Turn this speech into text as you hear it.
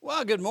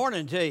Well, good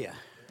morning to you.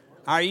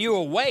 Are you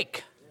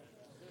awake?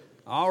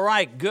 All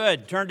right,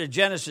 good. Turn to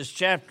Genesis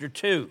chapter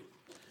 2.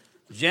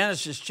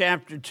 Genesis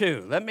chapter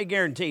 2. Let me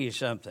guarantee you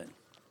something.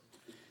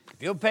 If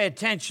you'll pay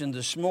attention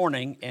this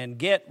morning and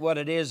get what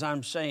it is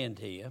I'm saying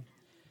to you,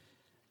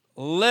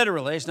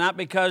 literally, it's not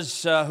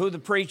because who the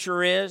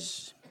preacher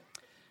is,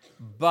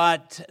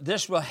 but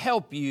this will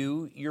help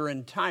you your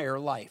entire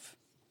life.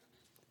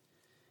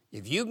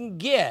 If you can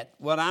get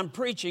what I'm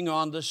preaching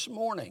on this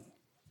morning,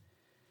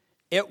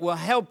 it will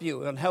help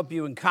you. It'll help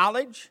you in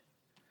college.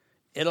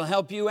 It'll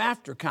help you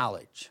after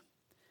college.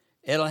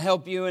 It'll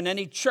help you in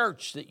any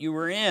church that you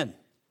were in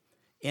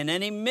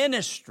any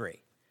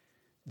ministry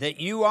that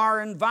you are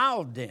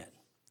involved in.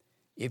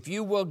 If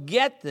you will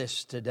get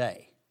this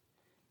today,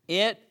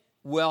 it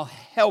will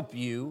help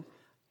you,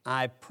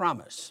 I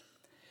promise.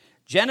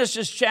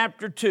 Genesis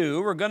chapter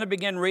 2, we're going to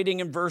begin reading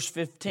in verse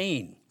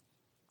 15.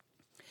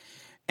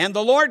 And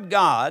the Lord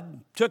God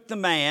took the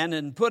man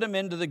and put him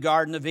into the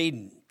Garden of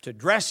Eden to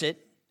dress it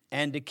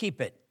and to keep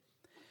it.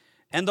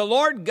 And the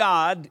Lord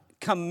God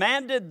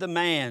commanded the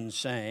man,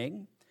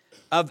 saying,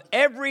 Of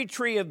every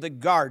tree of the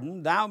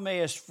garden thou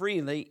mayest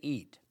freely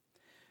eat,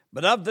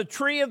 but of the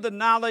tree of the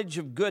knowledge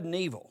of good and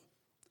evil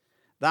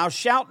thou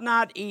shalt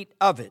not eat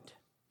of it,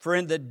 for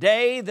in the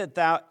day that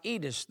thou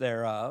eatest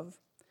thereof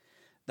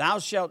thou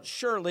shalt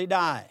surely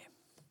die.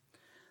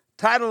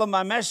 Title of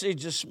my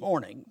message this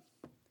morning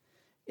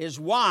is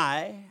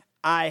Why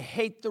I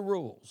Hate the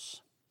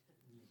Rules.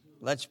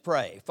 Let's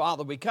pray.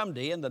 Father, we come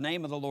to you in the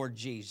name of the Lord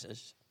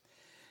Jesus.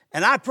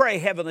 And I pray,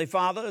 Heavenly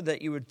Father,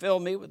 that you would fill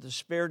me with the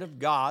Spirit of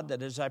God,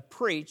 that as I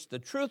preach, the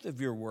truth of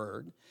your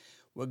word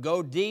will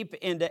go deep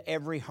into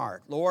every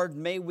heart. Lord,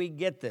 may we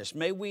get this.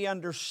 May we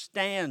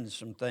understand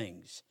some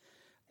things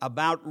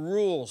about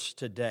rules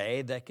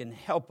today that can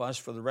help us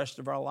for the rest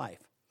of our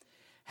life.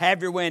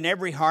 Have your way in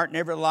every heart and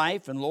every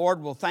life, and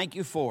Lord, we'll thank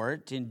you for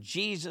it. In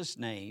Jesus'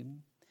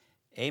 name,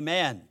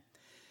 amen.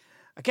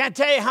 I can't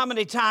tell you how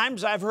many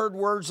times I've heard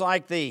words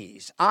like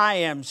these. I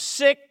am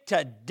sick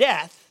to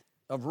death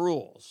of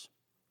rules.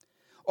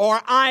 Or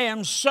I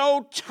am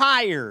so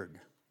tired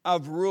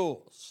of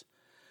rules.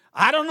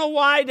 I don't know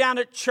why down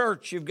at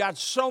church you've got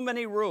so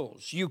many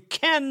rules. You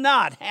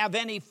cannot have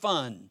any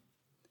fun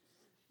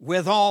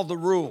with all the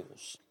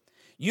rules.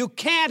 You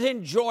can't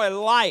enjoy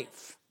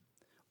life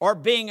or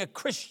being a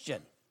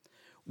Christian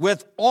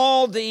with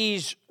all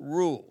these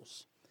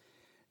rules.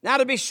 Now,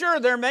 to be sure,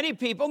 there are many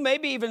people,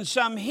 maybe even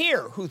some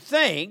here, who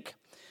think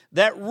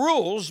that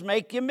rules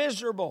make you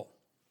miserable,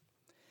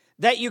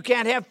 that you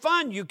can't have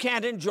fun, you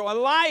can't enjoy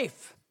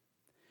life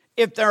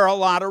if there are a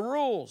lot of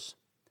rules.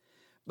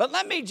 But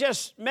let me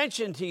just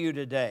mention to you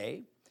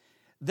today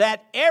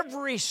that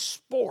every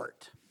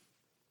sport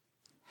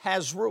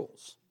has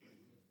rules.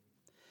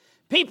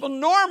 People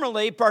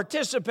normally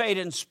participate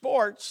in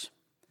sports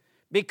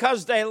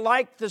because they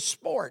like the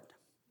sport.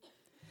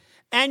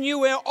 And you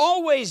will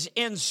always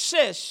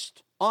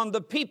insist on the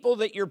people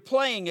that you're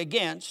playing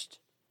against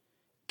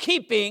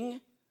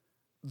keeping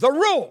the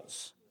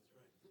rules.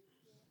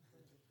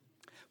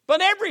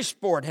 But every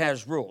sport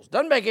has rules.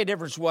 Doesn't make any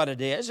difference what it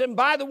is. And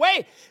by the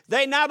way,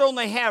 they not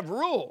only have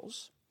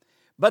rules,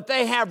 but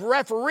they have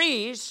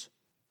referees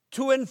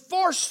to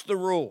enforce the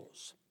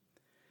rules.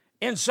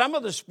 In some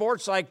of the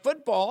sports like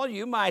football,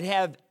 you might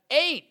have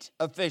 8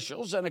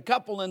 officials and a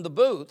couple in the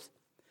booth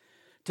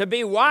to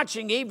be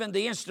watching even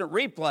the instant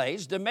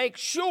replays to make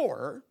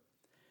sure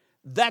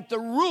that the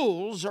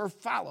rules are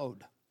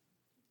followed.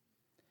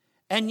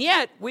 And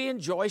yet, we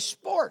enjoy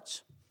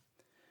sports.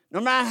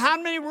 No matter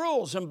how many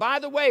rules, and by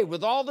the way,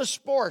 with all the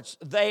sports,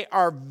 they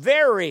are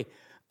very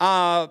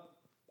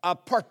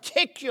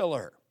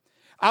particular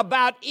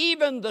about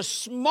even the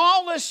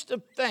smallest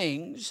of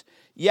things.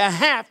 You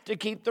have to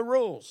keep the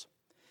rules.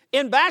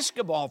 In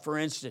basketball, for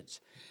instance,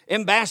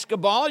 in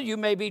basketball, you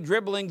may be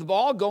dribbling the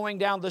ball going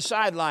down the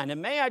sideline.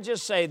 And may I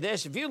just say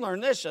this, if you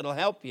learn this, it'll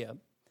help you,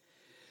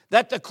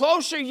 that the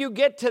closer you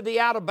get to the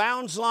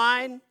out-of-bounds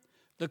line,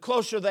 the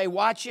closer they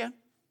watch you.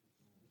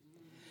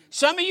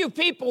 Some of you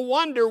people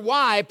wonder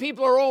why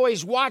people are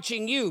always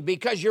watching you,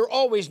 because you're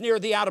always near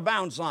the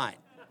out-of-bounds line.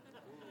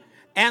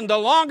 And the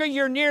longer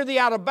you're near the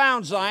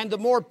out-of-bounds line, the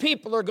more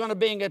people are going to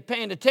be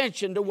paying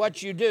attention to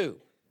what you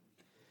do.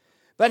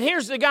 But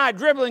here's the guy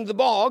dribbling the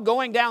ball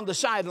going down the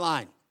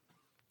sideline.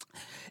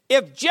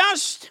 If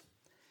just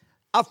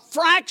a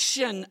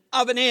fraction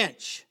of an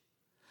inch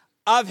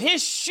of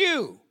his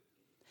shoe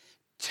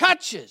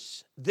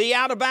touches the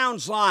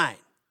out-of-bounds line,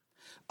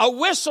 a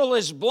whistle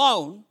is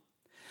blown,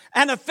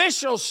 an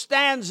official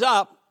stands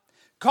up,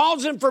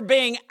 calls him for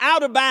being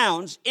out of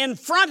bounds in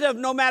front of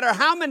no matter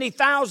how many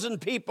thousand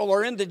people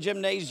are in the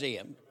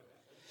gymnasium,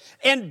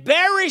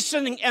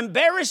 embarrassing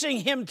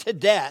him to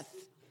death,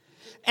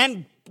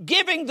 and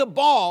giving the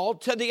ball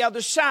to the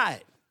other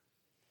side.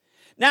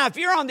 Now, if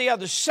you're on the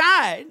other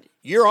side,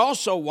 you're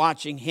also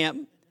watching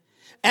him,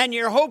 and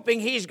you're hoping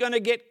he's going to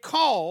get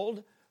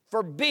called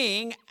for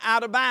being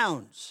out of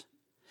bounds.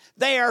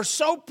 They are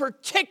so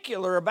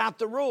particular about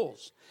the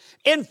rules.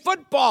 In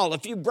football,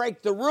 if you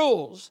break the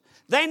rules,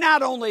 they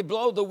not only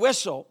blow the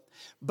whistle,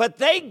 but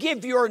they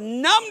give your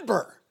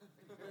number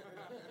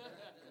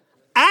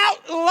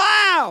out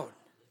loud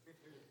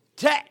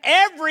to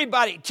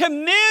everybody, to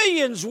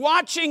millions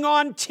watching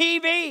on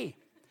TV.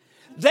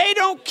 They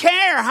don't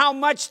care how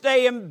much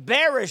they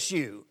embarrass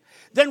you.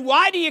 Then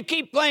why do you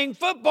keep playing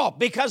football?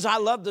 Because I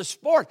love the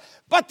sport.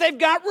 But they've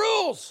got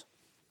rules.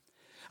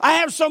 I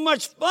have so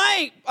much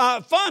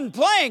fun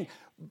playing,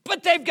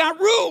 but they've got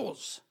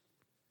rules.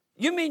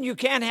 You mean you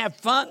can't have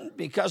fun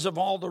because of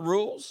all the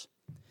rules?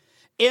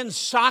 In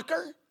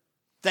soccer,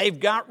 they've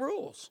got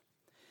rules.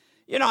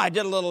 You know, I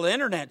did a little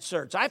internet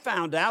search. I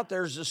found out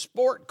there's a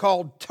sport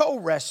called toe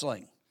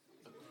wrestling.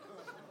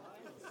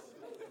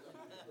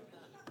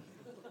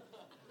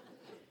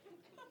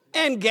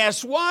 And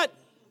guess what?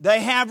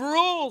 They have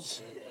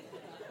rules.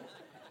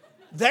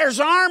 There's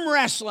arm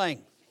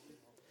wrestling.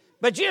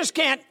 But you just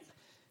can't,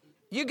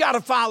 you got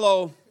to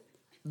follow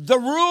the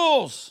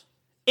rules.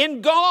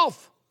 In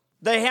golf,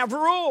 they have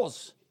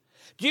rules.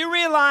 Do you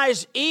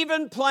realize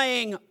even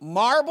playing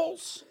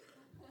marbles,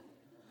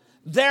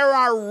 there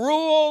are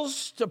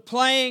rules to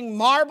playing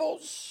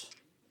marbles?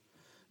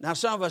 Now,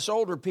 some of us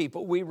older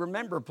people, we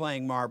remember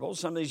playing marbles.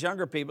 Some of these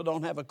younger people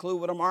don't have a clue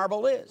what a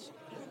marble is.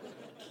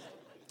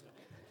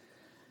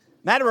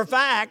 Matter of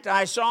fact,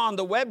 I saw on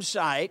the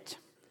website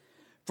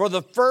for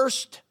the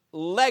first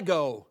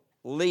Lego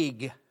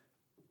League.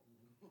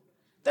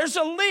 There's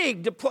a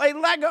league to play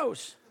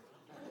Legos.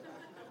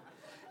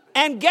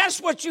 And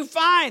guess what you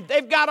find?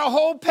 They've got a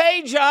whole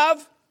page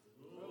of.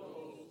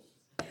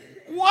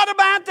 What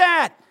about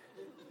that?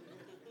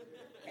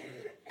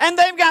 And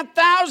they've got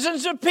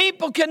thousands of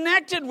people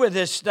connected with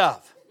this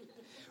stuff.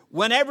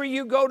 Whenever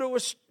you go to a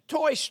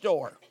toy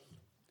store,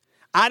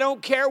 I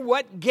don't care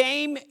what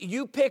game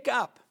you pick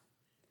up.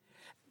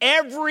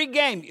 Every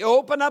game, you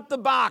open up the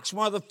box,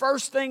 one of the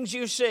first things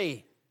you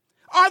see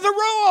are the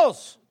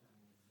rules.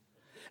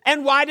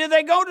 And why do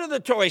they go to the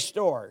toy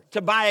store?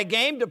 To buy a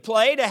game, to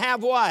play, to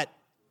have what?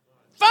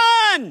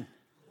 Fun!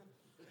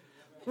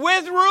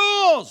 With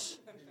rules.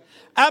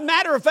 A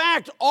matter of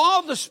fact,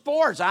 all the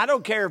sports, I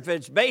don't care if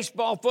it's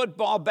baseball,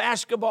 football,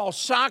 basketball,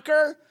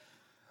 soccer,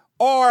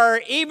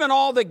 or even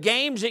all the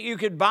games that you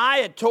could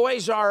buy at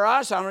Toys R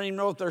Us. I don't even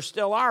know if there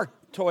still are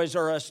Toys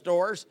R Us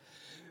stores.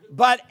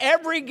 But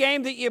every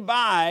game that you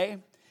buy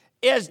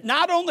is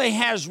not only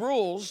has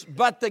rules,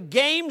 but the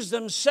games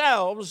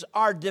themselves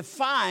are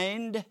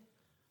defined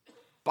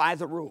by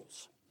the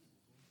rules.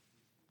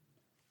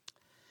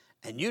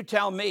 And you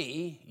tell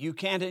me you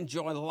can't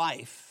enjoy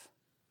life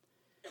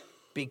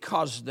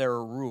because there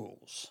are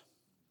rules.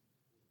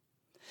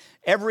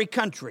 Every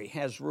country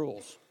has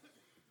rules.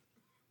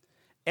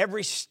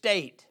 Every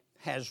state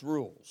has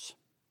rules.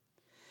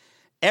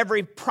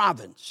 Every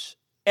province,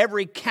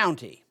 every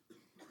county,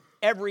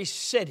 every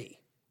city,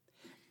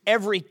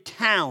 every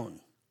town,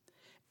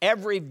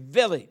 every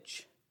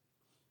village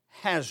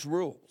has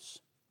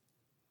rules.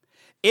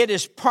 It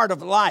is part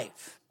of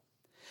life.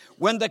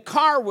 When the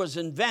car was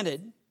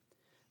invented,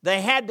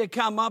 they had to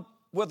come up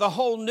with a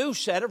whole new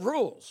set of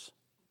rules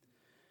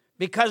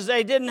because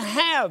they didn't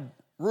have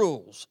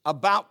rules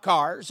about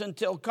cars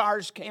until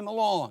cars came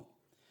along.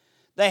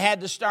 They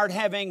had to start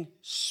having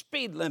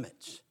speed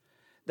limits.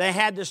 They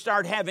had to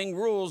start having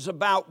rules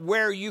about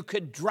where you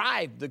could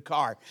drive the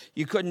car.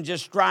 You couldn't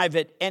just drive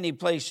it any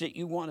place that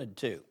you wanted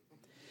to.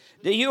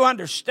 Do you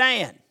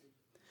understand?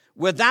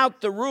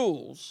 Without the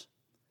rules,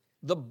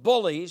 the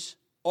bullies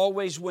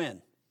always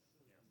win.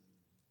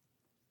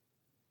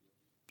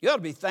 You ought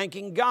to be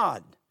thanking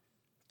God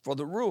for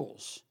the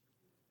rules.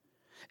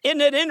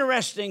 Isn't it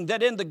interesting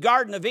that in the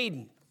Garden of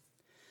Eden,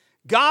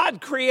 God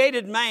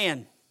created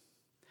man,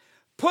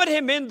 put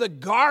him in the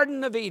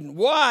Garden of Eden.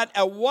 What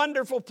a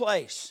wonderful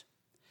place.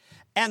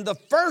 And the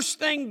first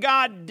thing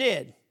God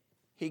did,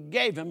 he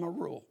gave him a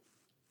rule.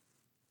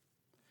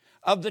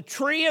 Of the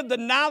tree of the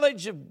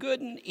knowledge of good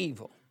and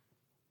evil,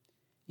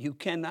 you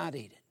cannot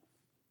eat it.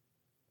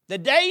 The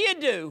day you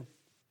do,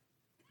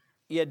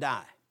 you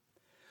die.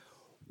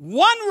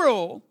 One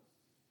rule,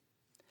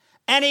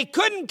 and he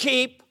couldn't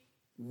keep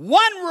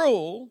one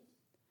rule.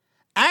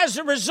 As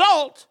a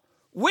result,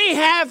 we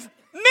have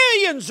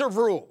millions of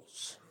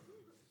rules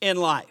in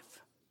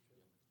life.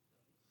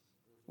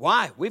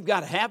 Why? We've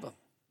got to have them.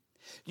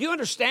 Do you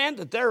understand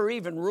that there are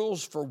even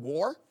rules for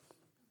war?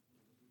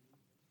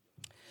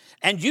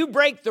 And you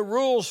break the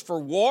rules for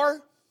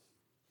war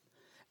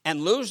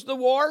and lose the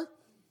war,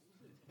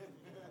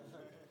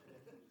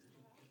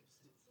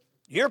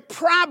 you're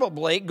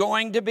probably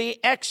going to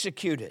be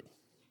executed.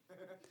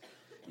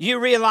 You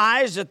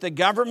realize that the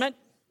government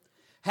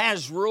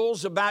has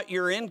rules about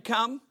your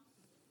income.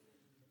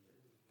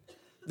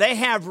 They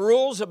have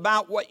rules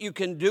about what you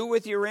can do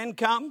with your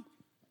income.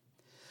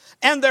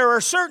 And there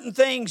are certain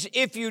things,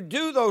 if you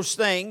do those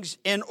things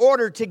in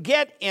order to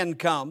get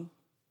income,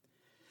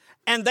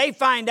 and they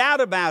find out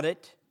about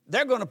it,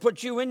 they're going to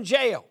put you in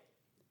jail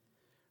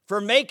for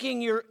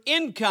making your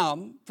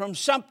income from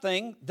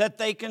something that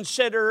they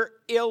consider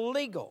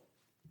illegal.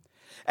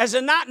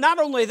 Not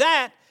only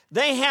that,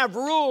 they have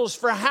rules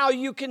for how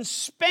you can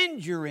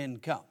spend your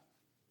income.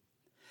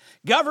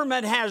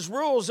 Government has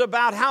rules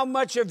about how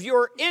much of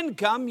your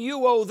income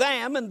you owe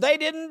them, and they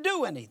didn't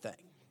do anything.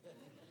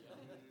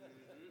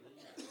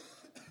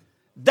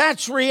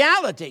 That's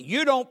reality.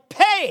 You don't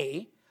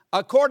pay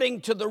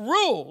according to the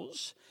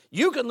rules,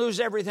 you can lose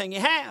everything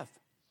you have.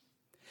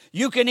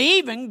 You can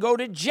even go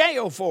to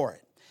jail for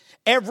it.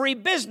 Every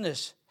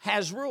business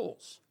has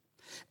rules.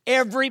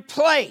 Every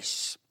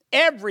place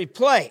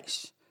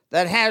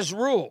that has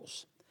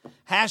rules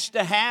has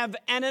to have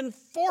an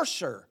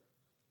enforcer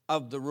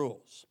of the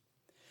rules.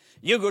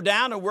 You go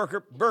down and work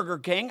at Burger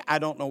King. I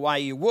don't know why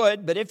you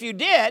would, but if you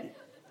did,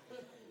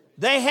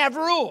 they have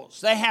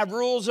rules. They have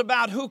rules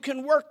about who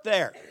can work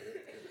there.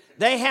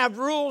 They have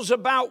rules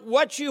about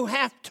what you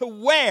have to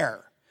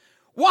wear.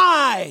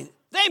 Why?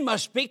 They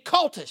must be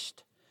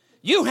cultists.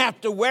 You have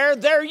to wear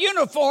their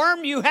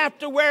uniform. You have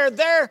to wear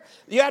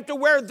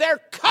their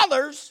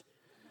colors.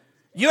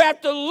 You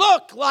have to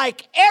look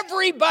like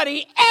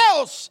everybody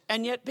else.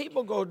 And yet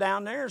people go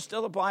down there and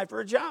still apply for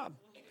a job.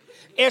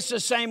 It's the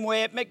same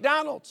way at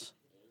McDonald's.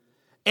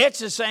 It's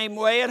the same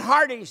way at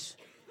Hardee's.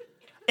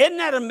 Isn't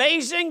that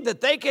amazing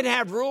that they can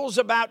have rules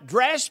about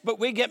dress, but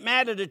we get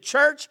mad at a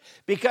church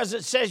because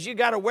it says you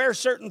got to wear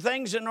certain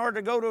things in order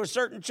to go to a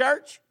certain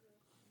church?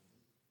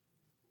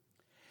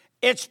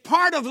 It's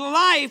part of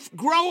life.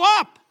 Grow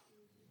up.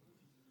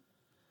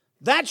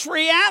 That's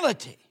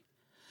reality.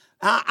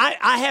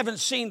 I haven't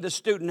seen the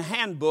student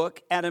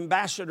handbook at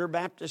Ambassador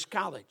Baptist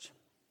College.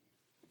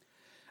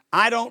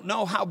 I don't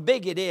know how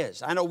big it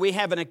is. I know we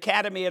have an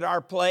academy at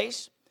our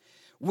place.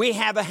 We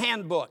have a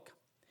handbook.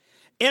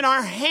 In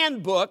our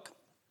handbook,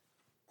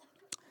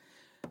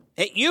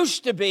 it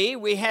used to be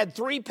we had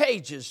 3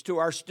 pages to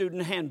our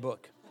student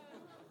handbook.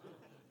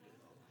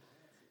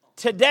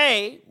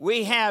 Today,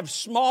 we have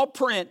small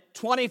print,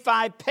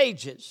 25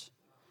 pages,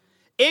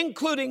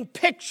 including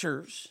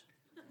pictures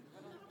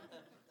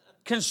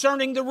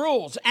concerning the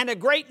rules. And a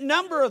great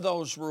number of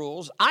those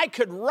rules, I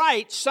could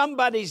write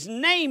somebody's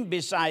name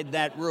beside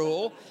that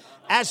rule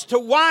as to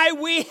why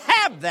we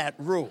have that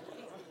rule.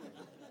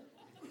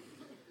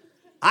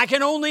 I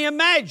can only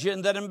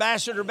imagine that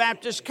Ambassador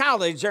Baptist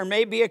College, there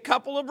may be a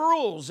couple of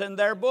rules in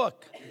their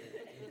book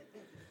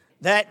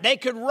that they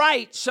could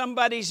write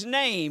somebody's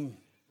name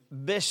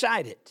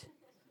beside it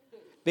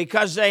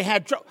because they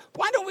had trouble.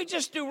 Why don't we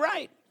just do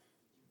right?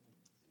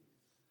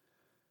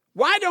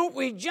 Why don't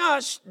we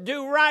just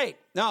do right?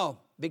 No,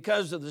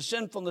 because of the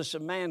sinfulness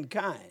of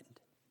mankind,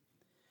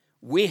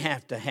 we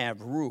have to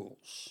have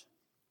rules.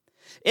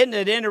 Isn't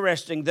it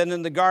interesting that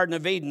in the Garden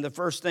of Eden, the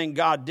first thing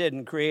God did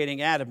in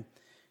creating Adam,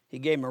 He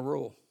gave him a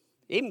rule.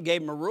 He even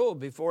gave him a rule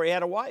before he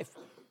had a wife.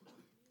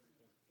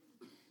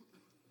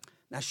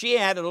 Now, she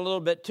added a little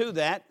bit to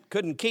that,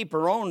 couldn't keep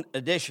her own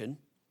addition,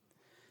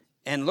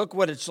 and look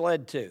what it's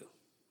led to.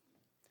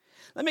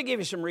 Let me give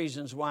you some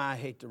reasons why I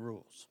hate the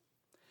rules.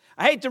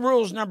 I hate the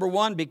rules, number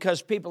one,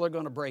 because people are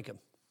going to break them.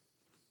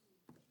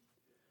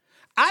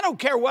 I don't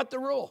care what the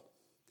rule.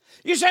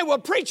 You say, well,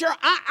 preacher,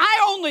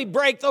 I only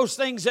break those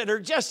things that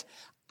are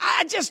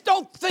I just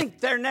don't think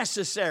they're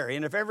necessary.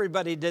 And if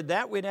everybody did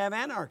that, we'd have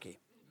anarchy.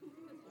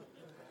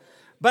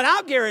 But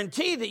I'll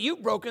guarantee that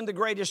you've broken the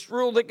greatest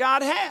rule that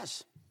God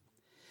has.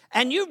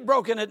 And you've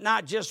broken it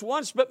not just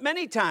once, but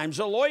many times.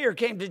 A lawyer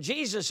came to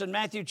Jesus in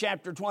Matthew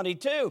chapter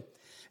 22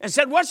 and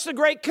said, what's the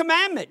great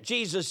commandment?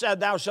 Jesus said,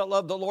 thou shalt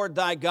love the Lord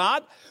thy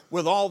God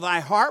with all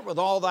thy heart, with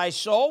all thy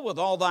soul, with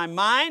all thy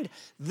mind.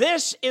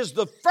 This is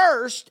the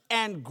first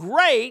and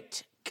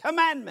great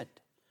commandment.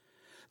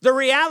 The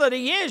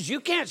reality is you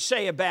can't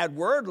say a bad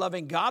word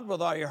loving God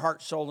with all your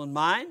heart, soul, and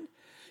mind.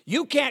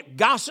 You can't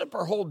gossip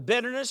or hold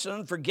bitterness and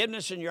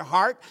unforgiveness in your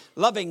heart,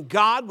 loving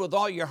God with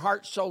all your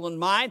heart, soul, and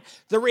mind.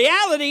 The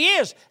reality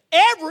is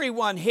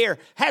everyone here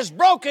has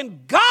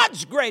broken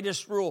God's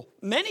greatest rule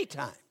many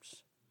times.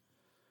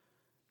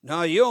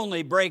 No, you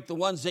only break the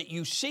ones that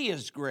you see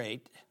as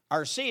great,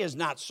 or see as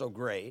not so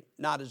great,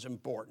 not as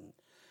important.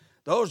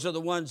 Those are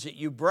the ones that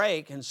you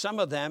break, and some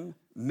of them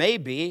may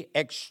be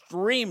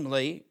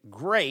extremely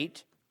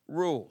great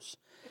rules.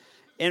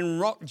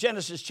 In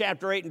Genesis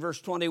chapter 8 and verse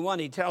 21,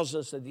 he tells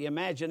us that the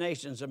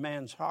imaginations of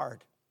man's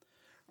heart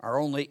are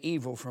only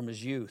evil from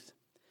his youth.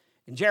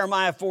 In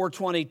Jeremiah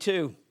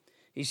 4:22,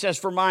 he says,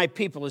 for my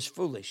people is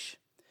foolish.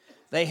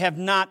 They have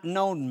not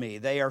known me.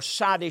 They are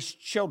sottish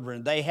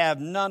children. They have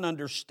none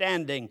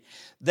understanding.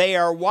 They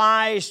are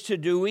wise to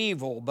do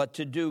evil, but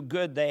to do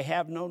good they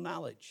have no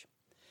knowledge.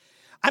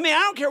 I mean, I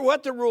don't care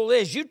what the rule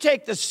is. You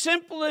take the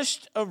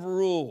simplest of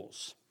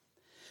rules.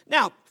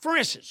 Now, for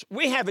instance,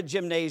 we have a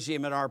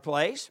gymnasium at our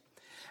place,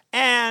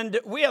 and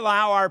we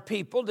allow our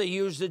people to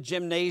use the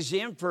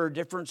gymnasium for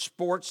different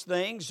sports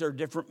things or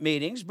different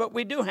meetings, but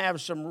we do have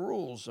some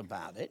rules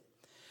about it.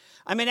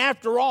 I mean,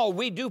 after all,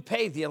 we do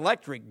pay the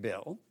electric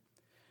bill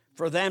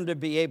for them to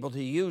be able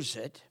to use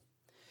it,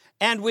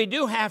 and we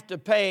do have to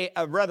pay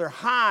a rather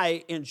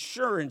high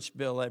insurance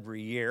bill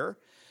every year.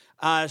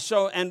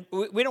 And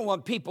we don't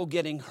want people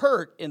getting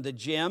hurt in the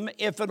gym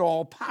if at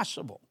all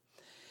possible.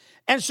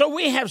 And so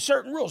we have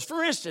certain rules.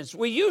 For instance,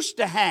 we used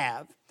to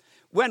have,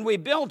 when we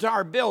built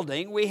our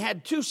building, we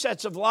had 2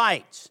 sets of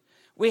lights.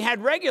 We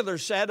had regular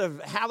set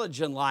of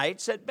halogen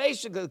lights that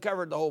basically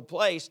covered the whole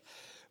place.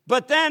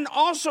 But then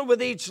also with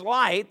each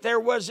light, there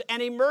was an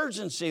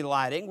emergency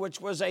lighting,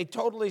 which was a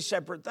totally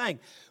separate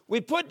thing.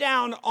 We put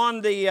down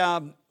on the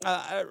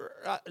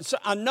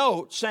a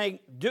note saying,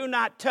 do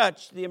not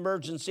touch the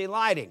emergency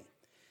lighting,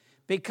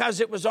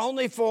 because it was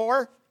only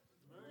for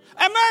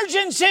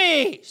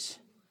emergencies.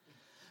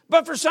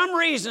 But for some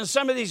reason,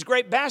 some of these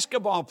great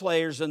basketball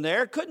players in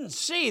there couldn't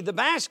see the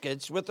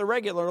baskets with the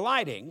regular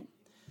lighting.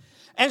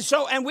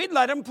 And we'd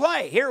let them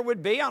play. Here it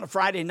would be on a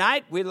Friday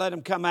night. We'd let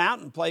them come out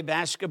and play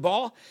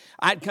basketball.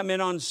 I'd come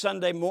in on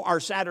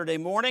Saturday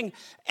morning,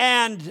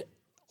 and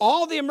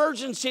all the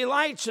emergency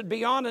lights would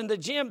be on in the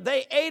gym.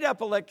 They ate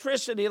up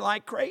electricity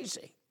like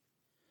crazy.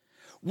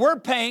 We're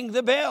paying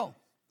the bill.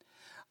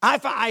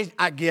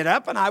 I get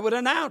up and I would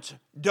announce,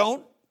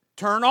 don't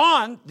turn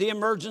on the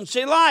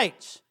emergency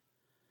lights.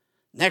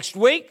 Next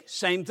week,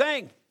 same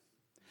thing.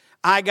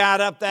 I got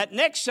up that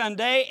next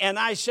Sunday and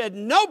I said,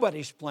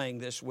 nobody's playing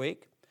this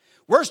week.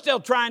 We're still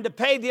trying to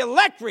pay the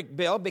electric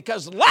bill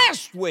because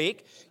last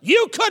week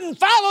you couldn't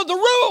follow the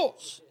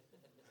rules.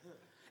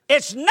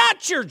 It's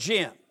not your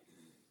gym.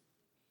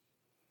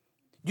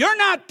 You're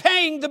not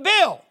paying the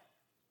bill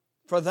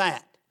for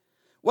that.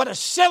 What a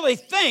silly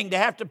thing to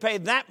have to pay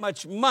that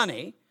much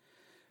money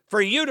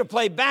for you to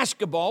play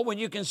basketball when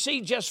you can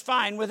see just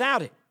fine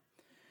without it.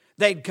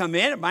 They'd come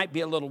in, it might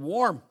be a little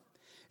warm,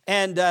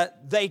 and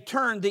they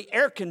turned the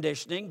air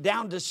conditioning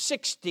down to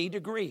 60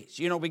 degrees.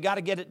 You know, we got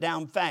to get it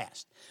down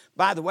fast.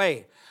 By the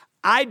way,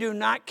 I do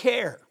not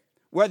care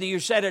whether you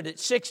set it at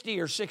 60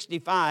 or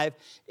 65.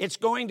 It's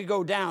going to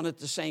go down at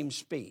the same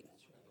speed.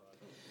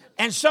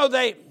 And so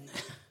they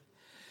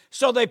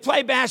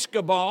play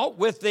basketball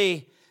with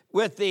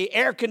the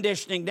air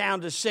conditioning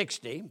down to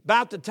 60.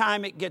 About the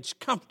time it gets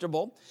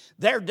comfortable,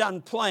 they're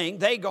done playing.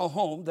 They go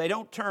home. They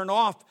don't turn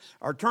off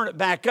or turn it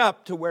back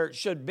up to where it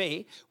should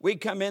be. We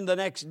come in the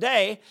next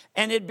day,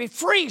 and it'd be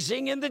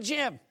freezing in the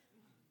gym.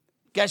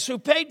 Guess who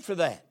paid for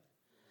that?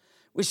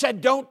 We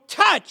said, don't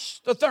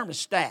touch the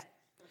thermostat.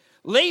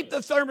 Leave the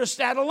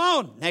thermostat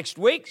alone. Next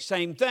week,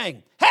 same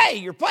thing. Hey,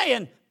 you're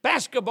playing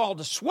basketball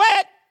to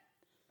sweat.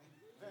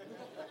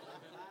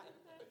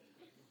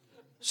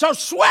 So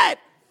sweat.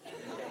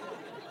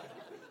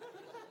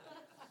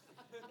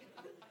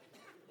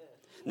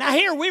 Now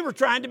here we were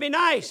trying to be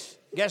nice.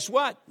 Guess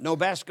what? No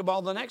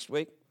basketball the next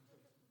week.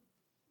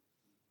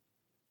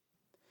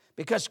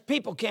 Because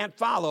people can't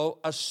follow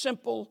a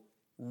simple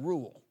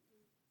rule.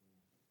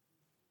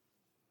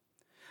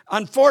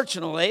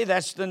 Unfortunately,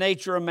 that's the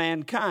nature of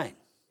mankind.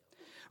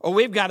 Or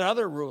we've got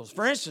other rules.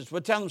 For instance,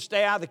 we'll tell them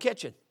stay out of the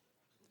kitchen.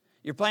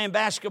 You're playing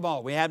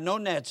basketball. We have no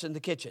nets in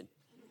the kitchen.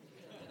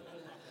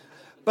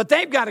 But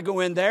they've got to go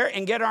in there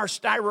and get our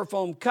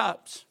styrofoam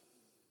cups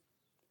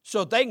so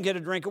that they can get a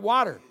drink of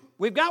water.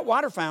 We've got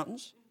water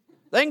fountains.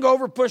 They can go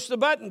over, push the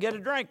button, get a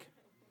drink.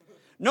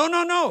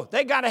 No.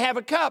 They got to have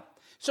a cup.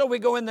 So we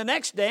go in the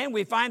next day and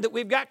we find that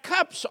we've got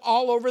cups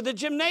all over the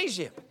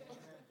gymnasium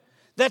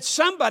that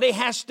somebody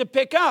has to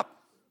pick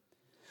up.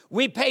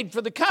 We paid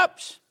for the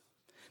cups.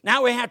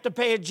 Now we have to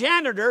pay a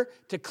janitor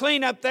to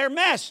clean up their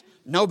mess.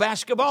 No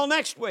basketball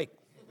next week.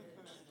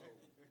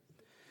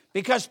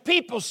 Because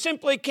people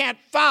simply can't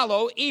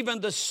follow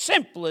even the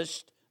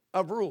simplest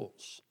of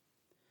rules.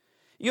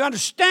 You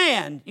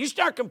understand, you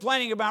start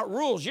complaining about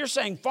rules, you're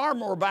saying far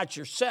more about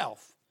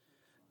yourself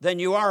than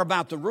you are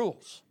about the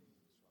rules.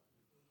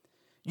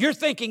 You're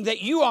thinking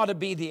that you ought to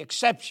be the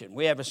exception.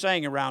 We have a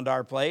saying around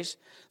our place,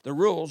 the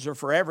rules are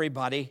for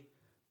everybody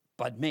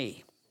but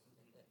me.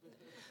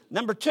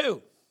 Number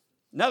two,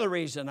 another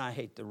reason I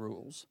hate the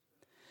rules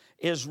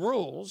is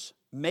rules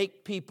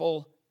make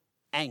people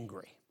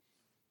angry.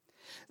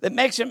 That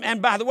makes them,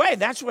 and by the way,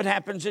 that's what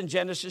happens in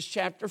Genesis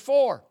chapter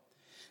 4.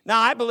 Now,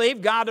 I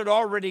believe God had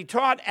already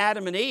taught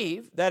Adam and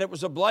Eve that it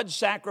was a blood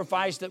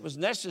sacrifice that was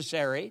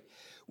necessary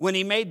when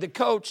he made the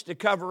coats to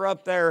cover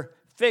up their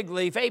fig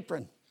leaf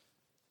apron.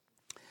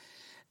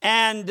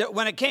 And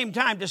when it came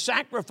time to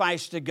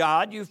sacrifice to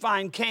God, you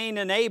find Cain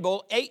and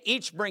Abel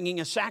each bringing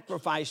a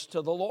sacrifice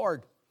to the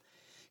Lord.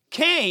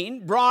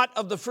 Cain brought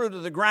of the fruit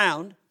of the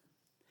ground.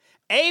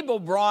 Abel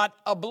brought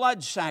a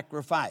blood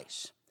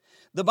sacrifice.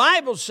 The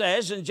Bible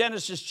says in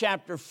Genesis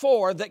chapter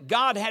 4 that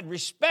God had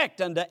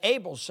respect unto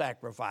Abel's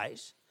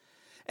sacrifice,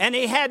 and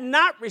he had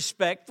not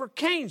respect for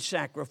Cain's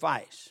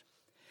sacrifice.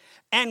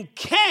 And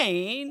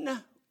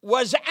Cain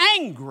was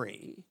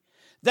angry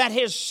that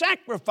his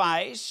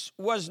sacrifice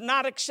was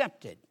not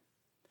accepted.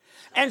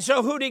 And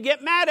so who did he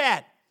get mad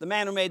at? The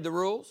man who made the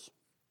rules.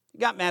 He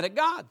got mad at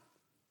God.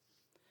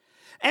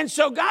 And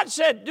so God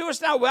said,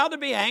 doest thou well to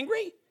be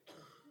angry?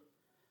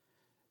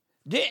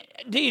 Do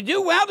you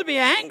do well to be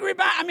angry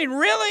about? I mean,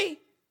 really?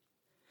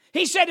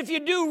 He said, if you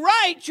do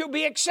right, you'll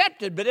be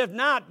accepted. But if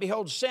not,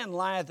 behold, sin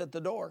lieth at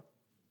the door.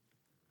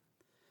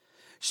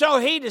 So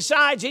he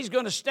decides he's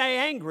going to stay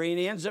angry, and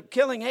he ends up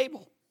killing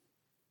Abel.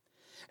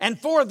 And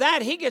for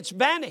that, he gets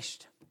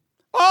banished.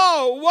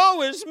 Oh,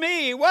 woe is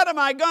me. What am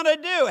I going to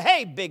do?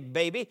 Hey, big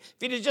baby, if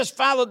you'd have just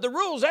followed the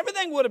rules,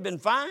 everything would have been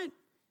fine.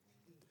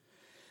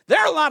 There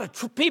are a lot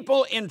of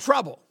people in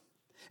trouble,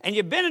 and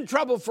you've been in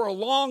trouble for a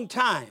long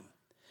time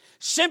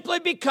simply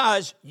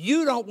because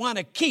you don't want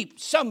to keep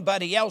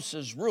somebody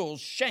else's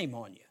rules. Shame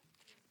on you.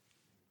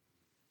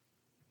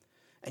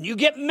 And you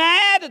get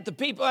mad at the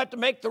people who have to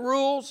make the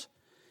rules.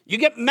 You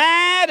get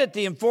mad at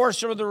the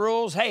enforcer of the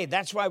rules. Hey,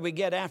 that's why we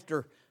get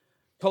after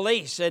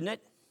police, isn't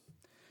it?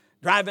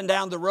 Driving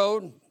down the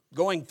road,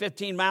 going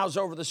 15 miles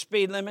over the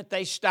speed limit,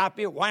 they stop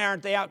you. Why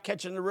aren't they out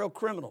catching the real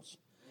criminals?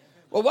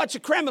 Well, what's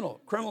a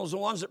criminal? Criminals are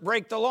the ones that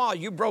break the law.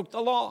 You broke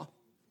the law.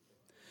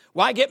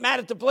 Why get mad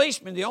at the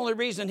policeman? The only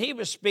reason he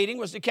was speeding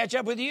was to catch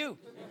up with you.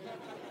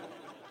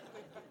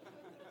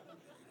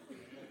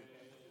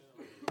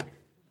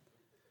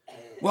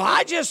 Well,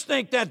 I just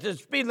think that the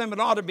speed limit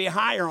ought to be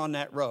higher on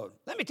that road.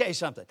 Let me tell you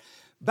something.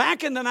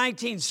 Back in the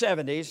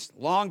 1970s,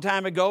 long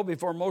time ago,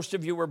 before most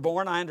of you were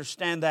born, I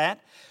understand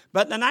that.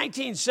 But in the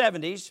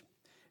 1970s,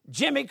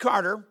 Jimmy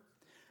Carter,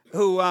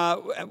 who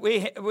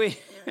we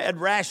had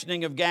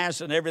rationing of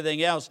gas and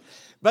everything else,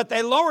 but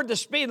they lowered the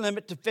speed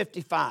limit to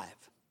 55.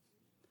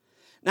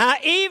 Now,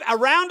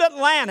 around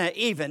Atlanta,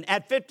 even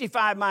at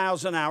 55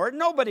 miles an hour,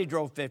 nobody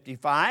drove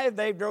 55.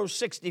 They drove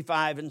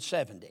 65 and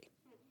 70.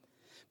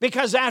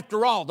 Because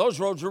after all, those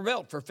roads were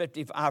built for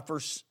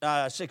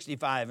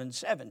 65 and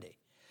 70.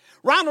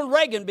 Ronald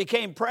Reagan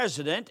became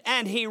president,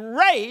 and he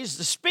raised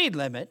the speed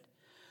limit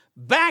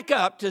back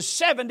up to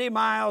 70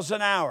 miles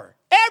an hour.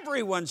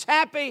 Everyone's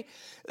happy.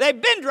 They've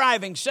been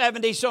driving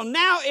 70, so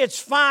now it's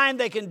fine.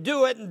 They can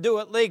do it and do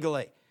it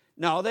legally.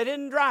 No, they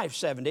didn't drive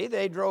 70.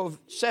 They drove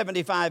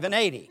 75 and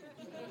 80.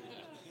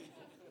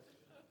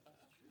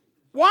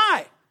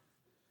 Why?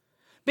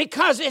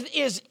 Because it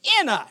is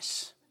in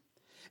us.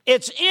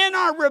 It's in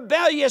our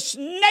rebellious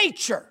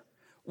nature,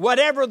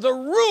 whatever the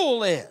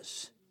rule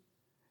is,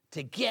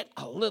 to get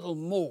a little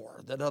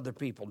more that other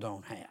people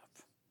don't have.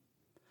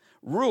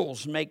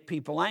 Rules make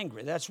people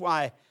angry. That's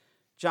why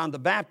John the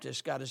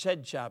Baptist got his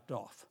head chopped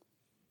off.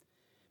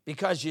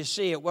 Because you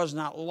see, it was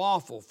not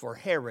lawful for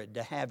Herod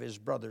to have his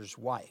brother's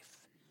wife.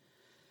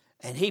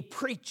 And he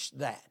preached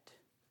that,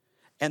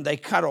 and they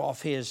cut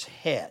off his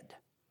head.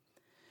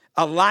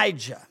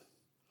 Elijah.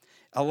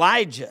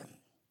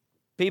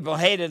 People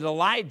hated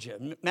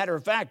Elijah. Matter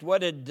of fact,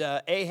 what did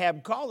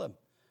Ahab call him?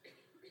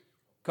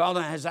 Called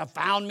him, "Has thou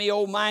found me,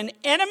 O mine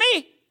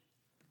enemy?"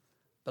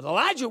 But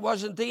Elijah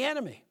wasn't the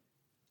enemy.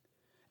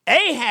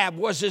 Ahab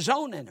was his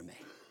own enemy.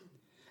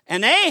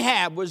 And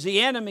Ahab was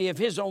the enemy of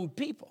his own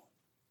people.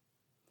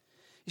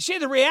 You see,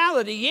 the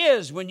reality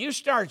is when you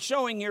start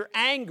showing your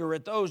anger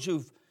at those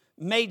who've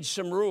made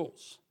some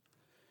rules,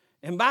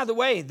 and by the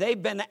way,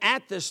 they've been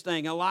at this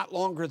thing a lot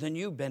longer than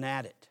you've been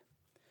at it.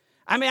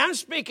 I mean, I'm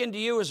speaking to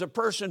you as a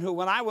person who,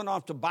 when I went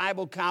off to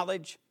Bible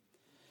college,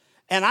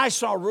 and I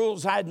saw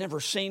rules I'd never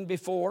seen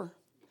before,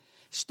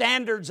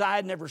 standards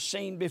I'd never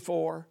seen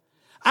before.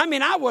 I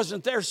mean, I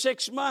wasn't there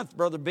 6 months,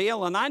 Brother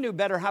Beal, and I knew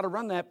better how to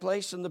run that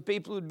place than the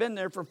people who'd been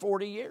there for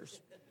 40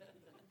 years.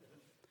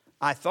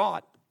 I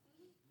thought.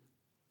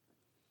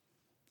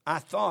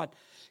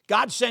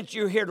 God sent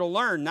you here to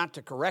learn, not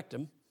to correct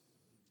them.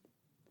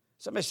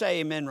 Somebody say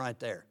amen right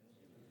there.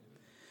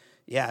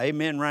 Yeah,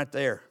 amen right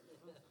there.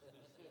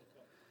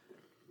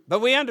 But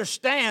we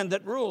understand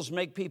that rules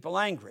make people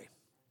angry.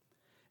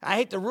 I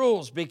hate the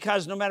rules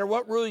because no matter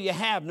what rule you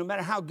have, no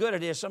matter how good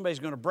it is, somebody's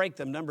going to break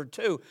them. Number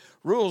 2,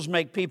 rules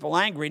make people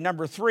angry.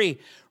 Number 3,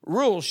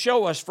 rules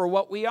show us for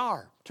what we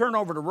are. Turn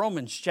over to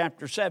Romans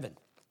chapter 7.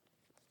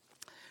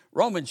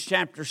 Romans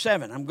chapter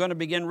 7. I'm going to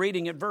begin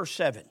reading at verse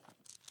 7.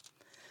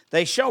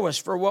 They show us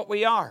for what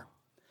we are.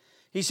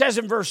 He says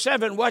in verse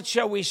 7, "What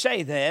shall we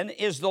say then?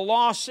 Is the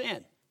law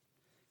sin?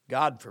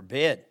 God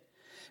forbid.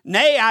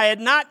 Nay, I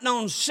had not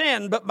known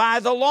sin but by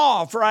the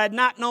law, for I had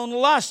not known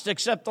lust,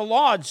 except the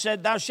law had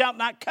said, Thou shalt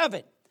not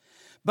covet.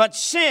 But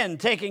sin,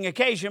 taking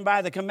occasion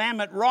by the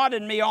commandment, wrought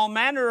in me all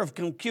manner of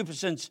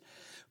concupiscence.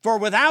 For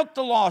without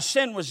the law,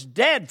 sin was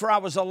dead, for I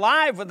was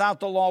alive without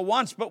the law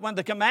once. But when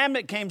the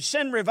commandment came,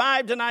 sin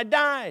revived, and I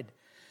died.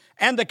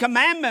 And the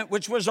commandment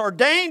which was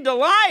ordained to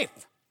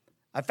life,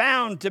 I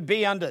found to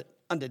be unto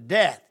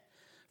death.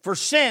 For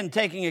sin,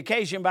 taking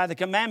occasion by the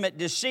commandment,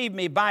 deceived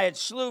me, by it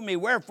slew me.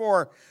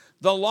 Wherefore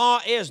the law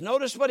is,"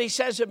 notice what he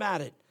says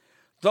about it,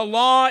 "the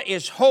law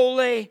is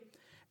holy,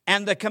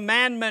 and the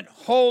commandment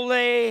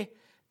holy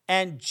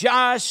and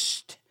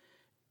just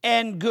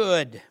and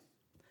good."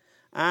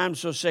 I'm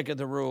so sick of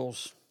the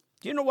rules.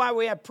 Do you know why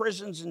we have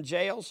prisons and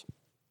jails?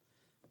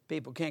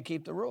 People can't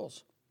keep the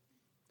rules.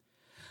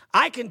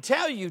 I can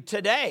tell you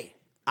today,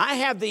 I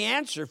have the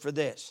answer for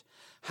this,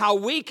 how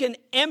we can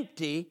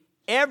empty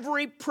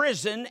every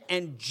prison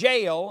and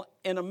jail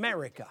in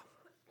America.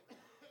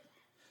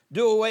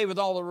 Do away with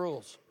all the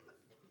rules.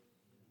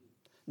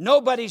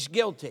 Nobody's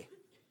guilty.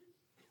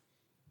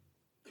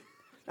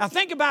 Now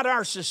think about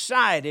our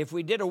society if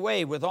we did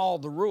away with all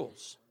the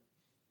rules.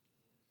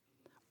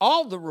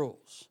 All the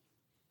rules.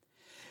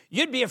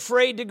 You'd be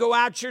afraid to go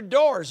out your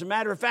door. As a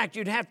matter of fact,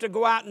 you'd have to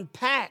go out and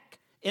pack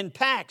in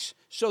packs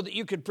so that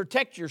you could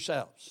protect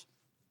yourselves.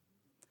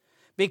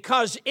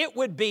 Because it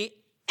would be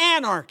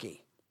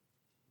anarchy.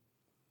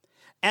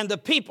 and the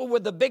people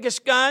with the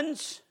biggest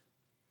guns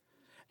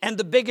and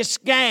the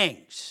biggest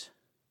gangs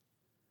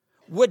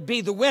would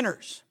be the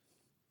winners.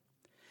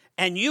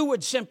 And you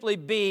would simply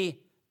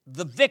be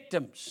the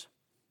victims.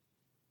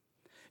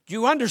 Do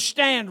you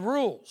understand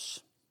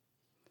rules?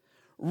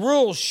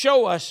 Rules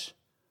show us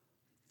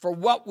for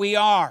what we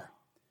are.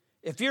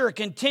 If you're a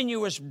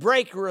continuous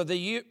breaker of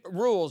the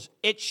rules,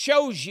 it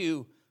shows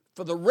you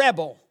for the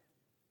rebel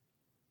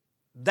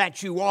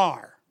that you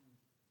are.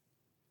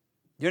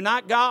 You're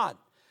not God.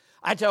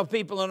 I tell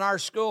people in our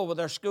school with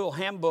our school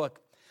handbook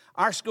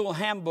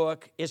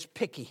is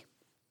picky.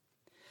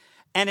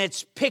 And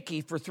it's picky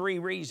for 3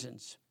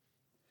 reasons.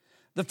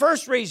 The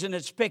first reason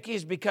it's picky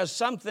is because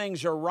some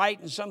things are right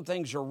and some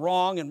things are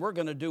wrong, and we're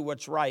going to do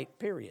what's right,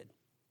 period.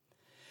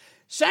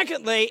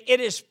 Secondly,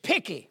 it is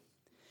picky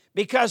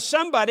because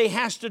somebody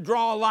has to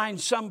draw a line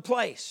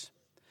someplace.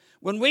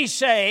 When we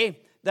say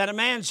that a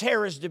man's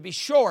hair is to be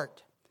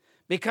short,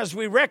 because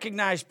we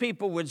recognize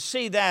people would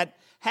see that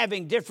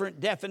having different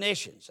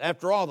definitions.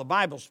 After all, the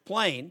Bible's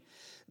plain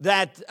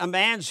that a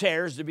man's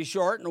hair is to be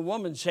short and a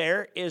woman's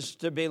hair is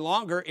to be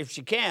longer if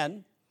she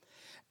can.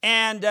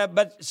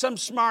 But some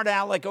smart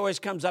aleck always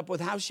comes up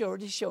with how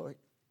short is short,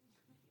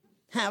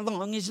 how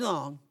long is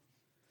long.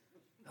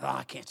 Oh,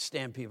 I can't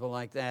stand people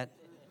like that.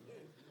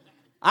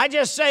 I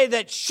just say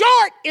that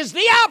short is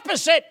the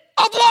opposite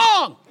of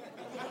long.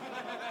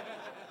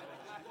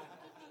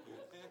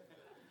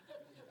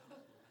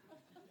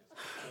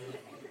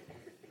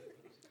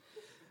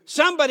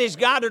 Somebody's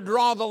got to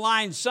draw the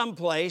line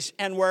someplace,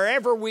 and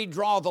wherever we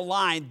draw the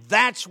line,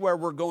 that's where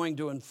we're going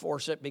to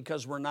enforce it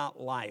because we're not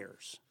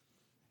liars.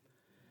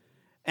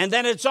 And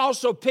then it's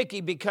also picky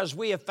because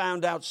we have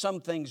found out some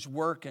things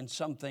work and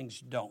some things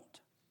don't.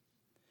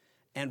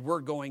 And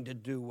we're going to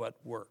do what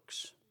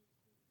works.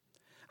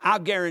 I'll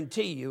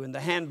guarantee you in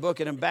the handbook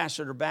at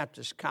Ambassador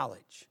Baptist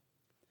College,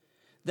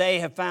 they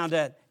have found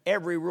that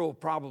every rule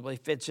probably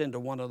fits into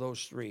one of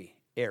those 3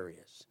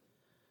 areas.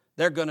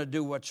 They're going to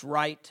do what's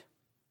right.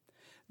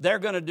 They're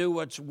going to do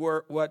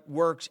what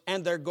works,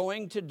 and they're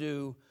going to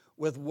do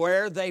with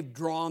where they've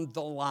drawn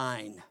the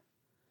line.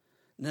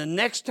 The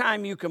next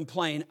time you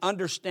complain,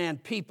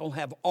 understand people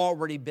have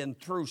already been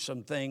through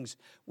some things,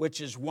 which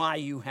is why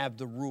you have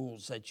the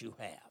rules that you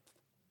have.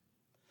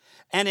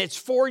 And it's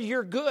for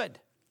your good,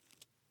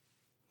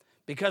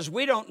 because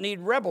we don't need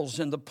rebels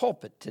in the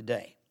pulpit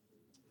today.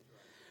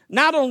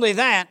 Not only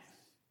that,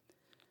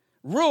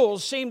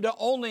 rules seem to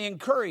only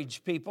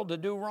encourage people to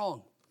do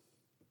wrong.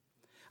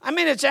 I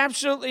mean, it's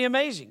absolutely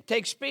amazing.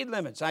 Take speed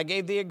limits. I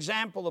gave the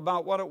example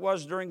about what it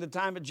was during the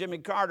time of Jimmy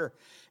Carter.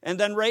 And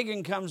then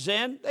Reagan comes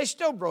in. They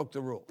still broke the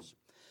rules.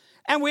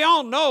 And we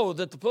all know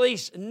that the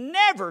police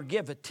never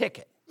give a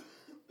ticket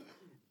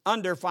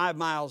under 5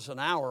 miles an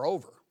hour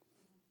over.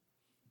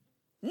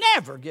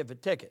 Never give a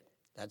ticket.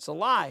 That's a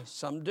lie.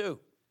 Some do.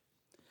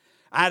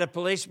 I had a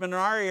policeman in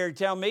our area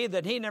tell me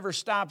that he never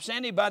stops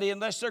anybody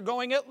unless they're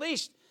going at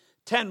least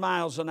 10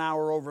 miles an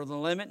hour over the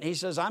limit. And he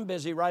says, I'm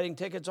busy writing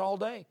tickets all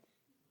day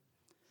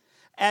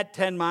at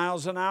 10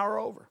 miles an hour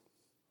over.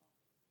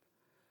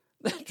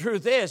 The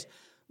truth is,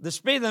 the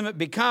speed limit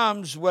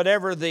becomes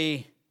whatever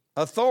the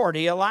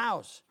authority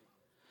allows.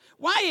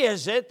 Why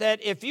is it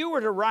that if you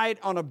were to write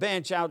on a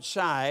bench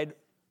outside,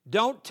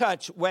 don't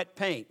touch wet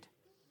paint,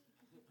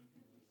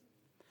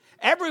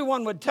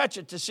 everyone would touch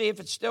it to see if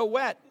it's still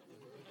wet?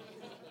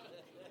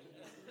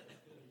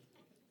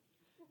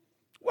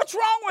 What's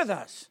wrong with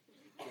us?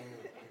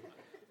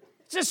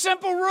 It's a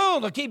simple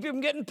rule to keep you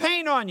from getting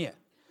paint on you.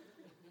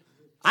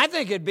 I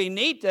think it'd be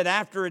neat that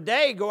after a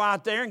day, go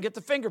out there and get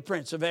the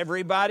fingerprints of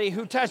everybody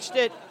who touched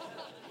it.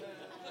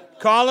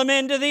 Call them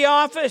into the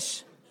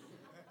office.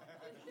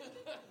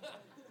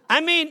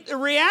 I mean, the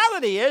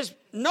reality is,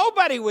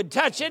 nobody would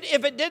touch it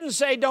if it didn't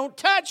say, don't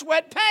touch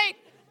wet paint.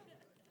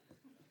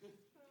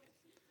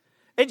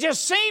 It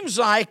just seems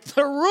like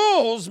the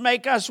rules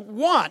make us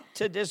want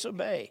to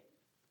disobey.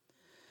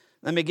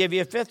 Let me give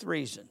you a 5th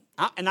reason.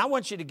 And I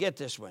want you to get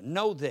this one.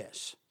 Know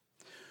this.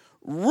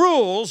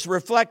 Rules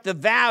reflect the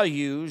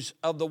values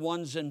of the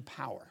ones in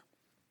power.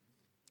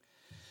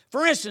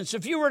 For instance,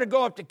 if you were to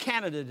go up to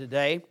Canada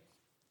today,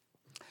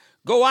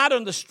 go out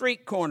on the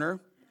street corner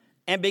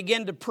and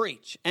begin to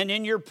preach. And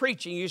in your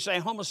preaching, you say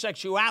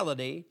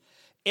homosexuality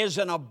is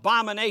an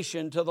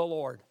abomination to the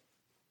Lord.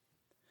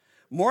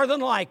 More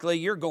than likely,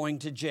 you're going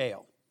to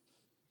jail.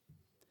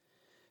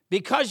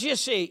 Because you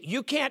see,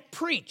 you can't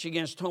preach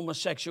against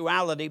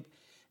homosexuality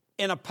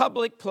in a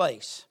public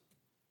place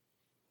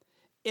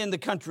in the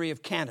country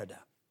of Canada.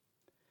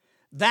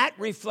 That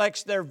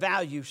reflects their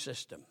value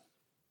system.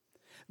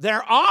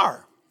 There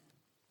are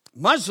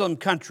Muslim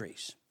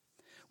countries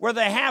where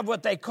they have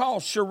what they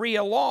call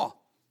Sharia law.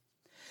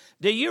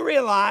 Do you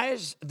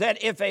realize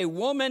that if a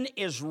woman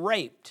is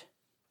raped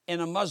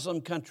in a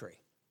Muslim country,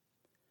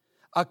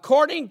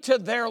 according to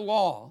their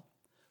law,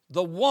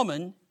 the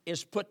woman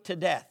is put to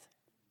death?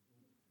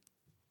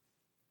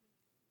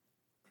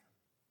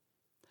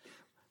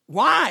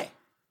 Why?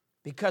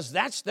 Because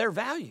that's their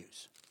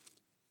values.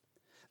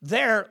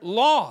 Their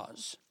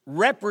laws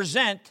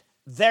represent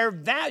their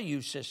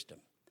value system.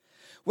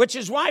 Which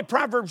is why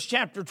Proverbs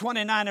chapter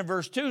 29 and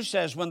verse 2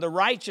 says, when the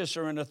righteous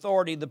are in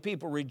authority, the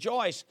people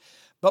rejoice.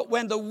 But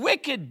when the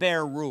wicked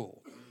bear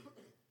rule,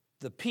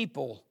 the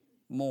people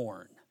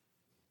mourn.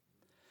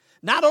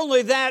 Not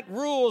only that,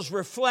 rules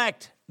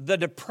reflect the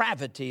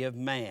depravity of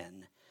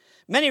man.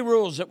 Many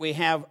rules that we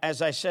have,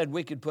 as I said,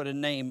 we could put a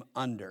name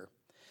under.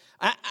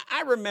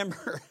 I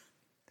remember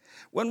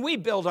when we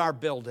built our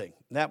building,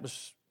 that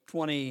was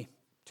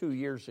 22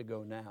 years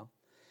ago now.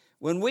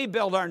 When we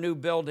built our new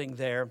building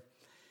there,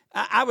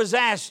 I was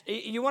asked,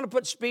 you want to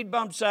put speed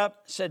bumps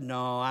up? I said,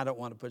 no, I don't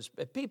want to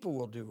put, people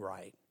will do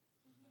right.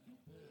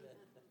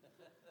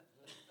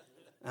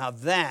 Now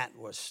that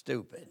was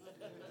stupid.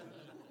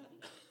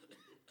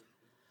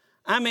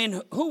 I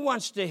mean, who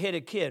wants to hit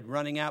a kid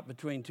running out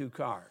between two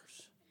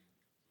cars?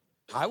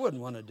 I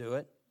wouldn't want to do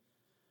it.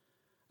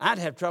 I'd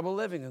have trouble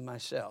living with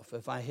myself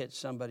if I hit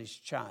somebody's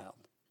child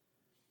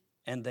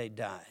and they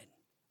died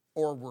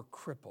or were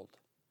crippled.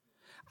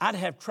 I'd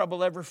have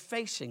trouble ever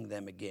facing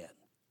them again.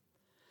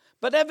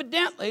 But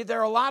evidently, there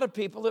are a lot of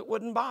people that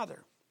wouldn't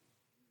bother.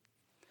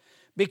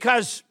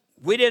 Because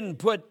we didn't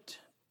put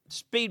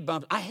speed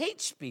bumps. I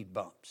hate speed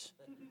bumps.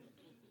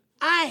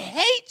 I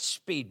hate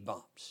speed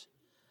bumps.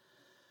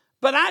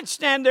 But I'd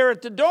stand there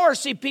at the door,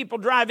 see people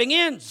driving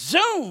in,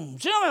 zoom,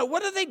 zoom.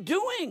 What are they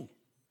doing?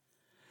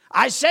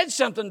 I said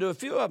something to a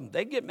few of them.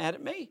 They'd get mad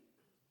at me.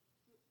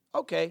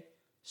 Okay,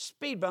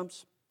 speed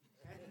bumps.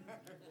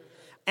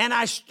 And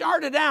I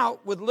started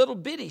out with little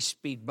bitty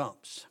speed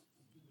bumps.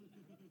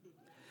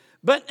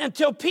 But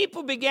until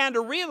people began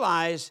to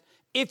realize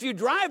if you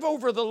drive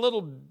over the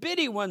little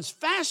bitty ones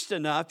fast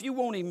enough, you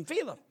won't even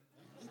feel them.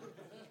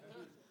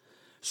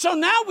 So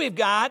now we've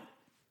got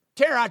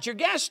tear out your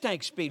gas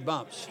tank speed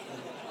bumps.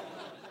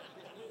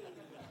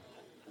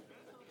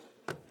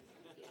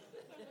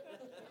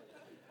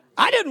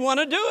 I didn't want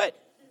to do it.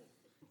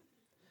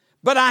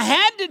 But I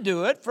had to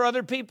do it for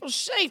other people's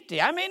safety.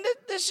 I mean,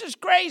 this is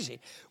crazy.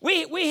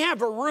 We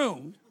have a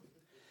room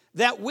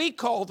that we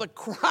call the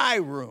cry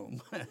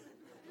room.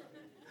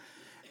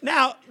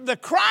 Now, the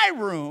cry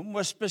room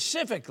was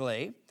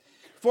specifically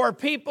for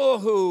people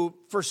who,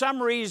 for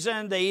some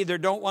reason, they either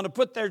don't want to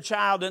put their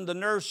child in the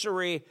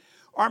nursery,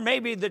 or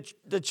maybe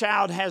the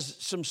child has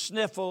some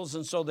sniffles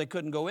and so they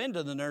couldn't go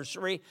into the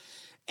nursery.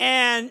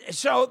 And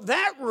so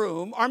that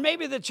room, or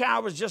maybe the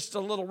child was just a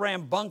little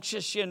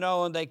rambunctious,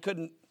 and they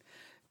couldn't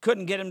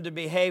get him to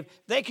behave.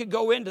 They could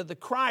go into the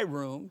cry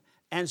room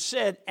and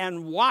sit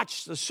and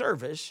watch the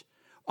service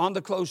on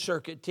the closed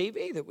circuit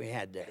TV that we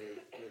had there.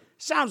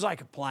 Sounds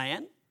like a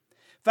plan.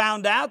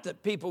 Found out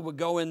that people would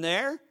go in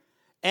there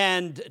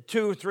and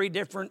 2 or 3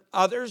 different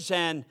others,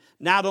 and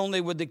not only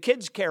would the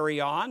kids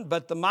carry on,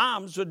 but the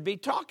moms would be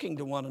talking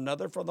to one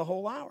another for the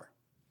whole hour.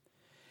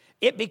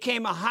 It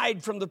became a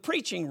hide from the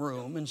preaching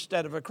room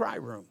instead of a cry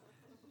room.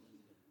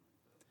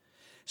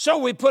 So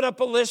we put up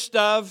a list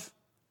of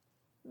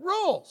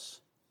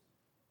rules.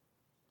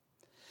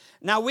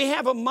 Now we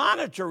have a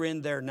monitor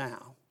in there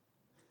now,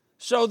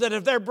 so that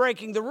if they're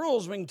breaking the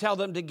rules, we can tell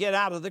them to get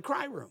out of the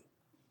cry room.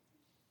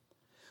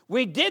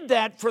 We did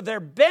that for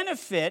their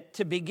benefit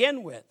to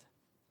begin with.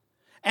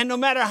 And no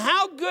matter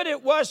how good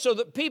it was, so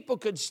that people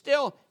could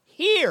still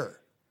hear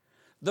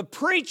the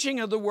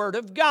preaching of the Word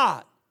of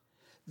God,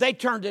 they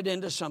turned it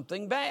into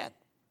something bad.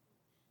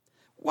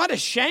 What a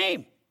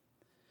shame.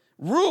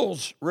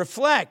 Rules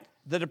reflect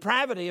the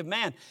depravity of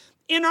man.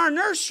 In our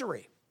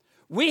nursery,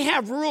 we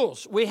have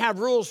rules. We have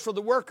rules for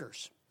the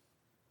workers.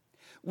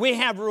 We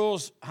have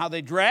rules how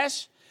they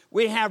dress.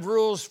 We have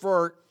rules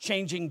for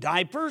changing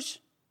diapers.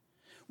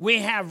 We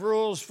have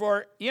rules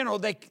for,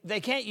 they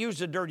can't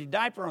use a dirty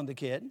diaper on the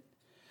kid.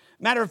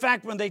 Matter of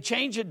fact, when they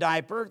change a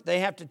diaper, they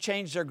have to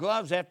change their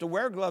gloves. They have to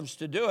wear gloves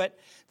to do it.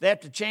 They have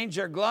to change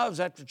their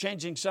gloves after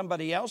changing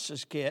somebody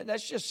else's kid.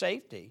 That's just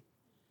safety.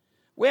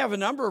 We have a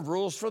number of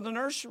rules for the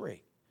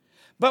nursery.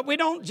 But we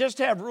don't just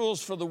have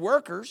rules for the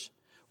workers.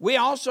 We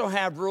also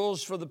have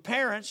rules for the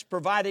parents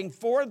providing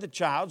for the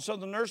child so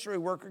the nursery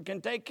worker can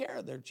take care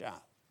of their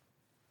child.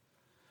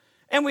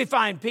 And we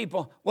find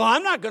people, well,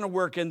 I'm not going to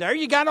work in there.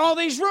 You got all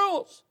these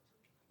rules.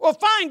 Well,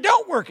 fine,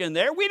 don't work in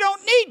there. We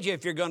don't need you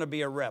if you're going to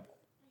be a rebel.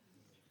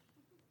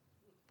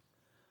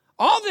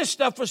 All this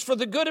stuff was for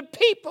the good of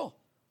people.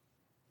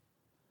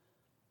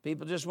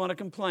 People just want to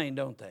complain,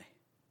 don't they?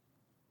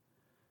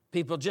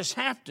 People just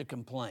have to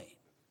complain.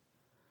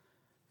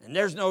 And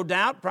there's no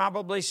doubt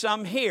probably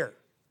some here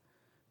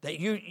that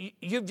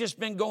you've just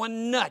been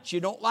going nuts. You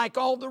don't like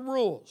all the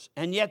rules,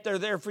 and yet they're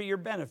there for your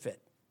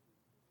benefit.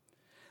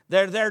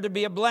 They're there to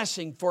be a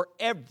blessing for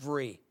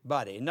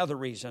everybody. Another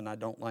reason I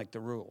don't like the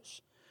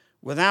rules.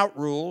 Without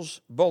rules,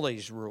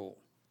 bullies rule.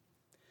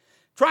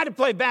 Try to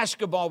play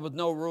basketball with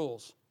no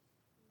rules.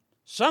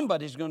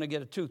 Somebody's going to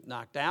get a tooth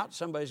knocked out.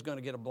 Somebody's going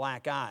to get a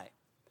black eye.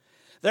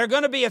 There are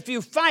going to be a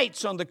few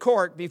fights on the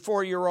court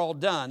before you're all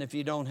done if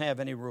you don't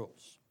have any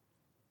rules.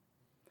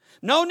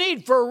 No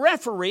need for a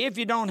referee if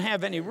you don't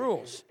have any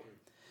rules.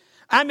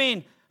 I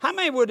mean, how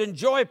many would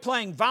enjoy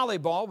playing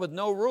volleyball with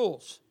no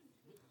rules?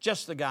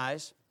 Just the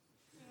guys.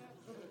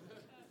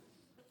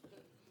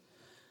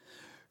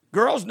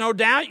 Girls, no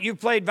doubt,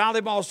 you've played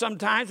volleyball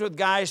sometimes with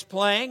guys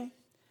playing,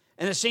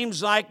 and it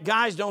seems like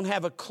guys don't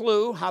have a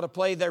clue how to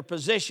play their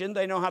position.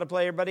 They know how to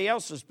play everybody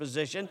else's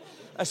position,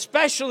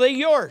 especially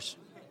yours.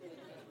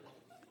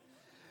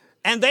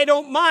 And they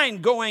don't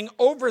mind going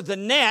over the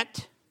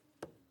net,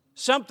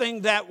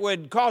 something that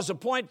would cause a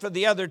point for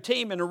the other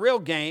team in a real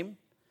game.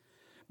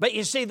 But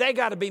you see, they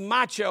got to be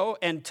macho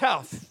and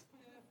tough.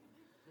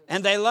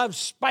 And they love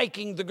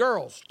spiking the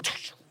girls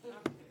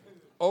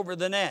over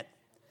the net.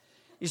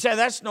 You say,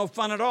 that's no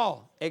fun at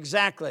all.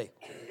 Exactly.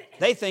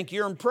 They think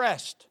you're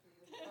impressed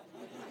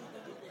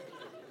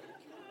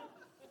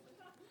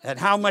at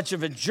how much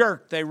of a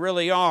jerk they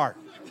really are.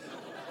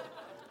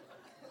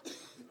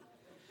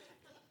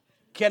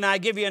 Can I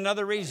give you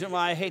another reason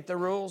why I hate the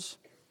rules?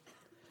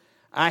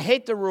 I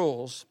hate the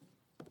rules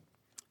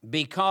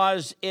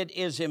because it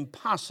is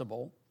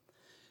impossible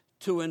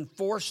to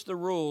enforce the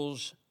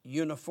rules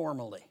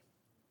uniformly.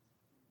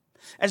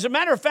 As a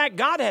matter of fact,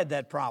 God had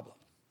that problem.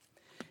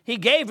 He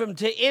gave them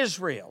to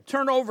Israel.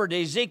 Turn over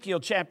to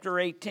Ezekiel chapter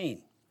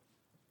 18.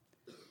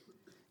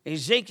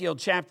 Ezekiel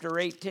chapter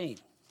 18.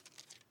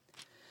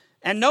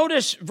 And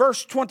notice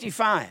verse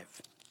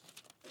 25.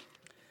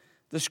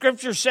 The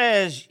scripture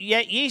says,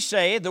 "Yet ye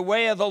say, the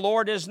way of the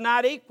Lord is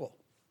not equal.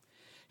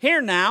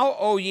 Hear now,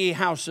 O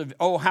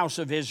house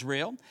of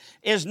Israel,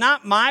 is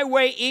not my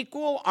way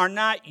equal? Are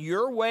not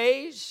your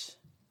ways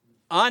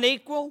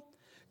unequal?"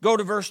 Go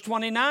to verse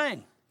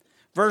 29.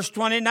 Verse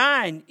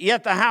 29,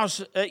 yet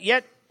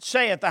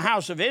saith the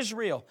house of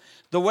Israel,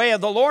 the way of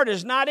the Lord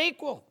is not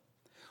equal.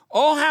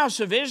 O house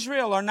of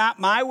Israel, are not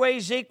my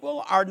ways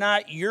equal? Are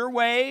not your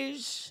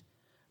ways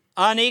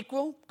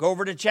unequal? Go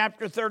over to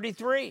chapter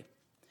 33.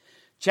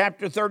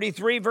 Chapter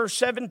 33, verse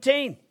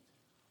 17.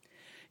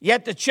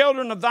 Yet the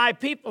children of thy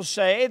people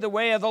say, the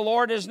way of the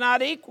Lord is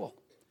not equal.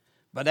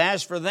 But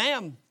as for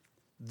them,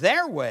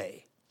 their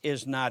way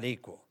is not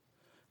equal.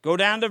 Go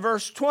down to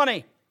verse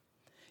 20.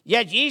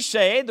 Yet ye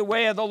say, the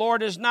way of the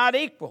Lord is not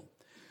equal.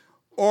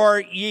 Or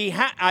ye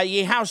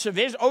house of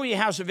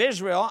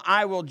Israel,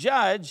 I will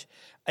judge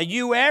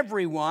you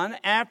everyone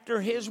after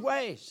his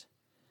ways.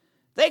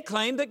 They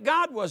claim that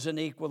God wasn't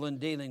equal in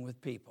dealing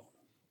with people.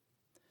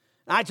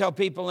 I tell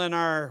people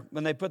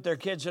when they put their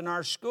kids in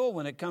our school,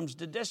 when it comes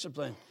to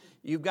discipline,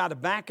 you've got to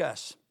back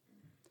us.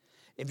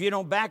 If you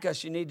don't back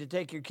us, you need to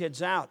take your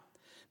kids out.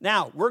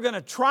 Now, we're going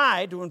to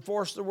try to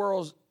enforce the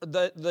rules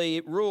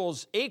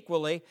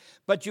equally,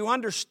 but you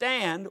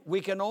understand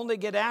we can only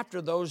get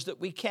after those that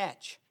we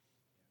catch.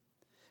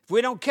 If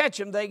we don't catch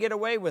them, they get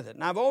away with it.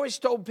 And I've always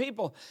told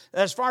people,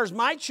 as far as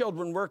my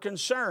children were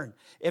concerned,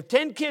 if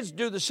 10 kids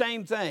do the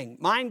same thing,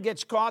 mine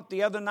gets caught,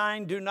 the other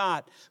 9 do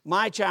not,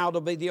 my child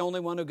will be the only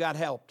one who got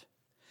helped.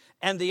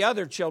 And the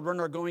other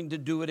children are going to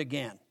do it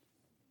again.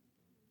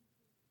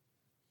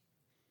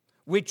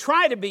 We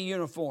try to be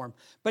uniform,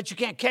 but you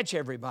can't catch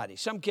everybody.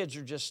 Some kids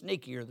are just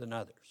sneakier than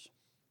others.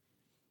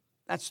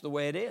 That's the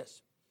way it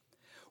is.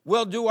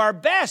 We'll do our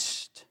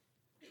best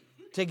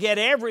to get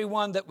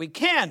everyone that we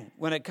can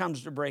when it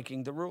comes to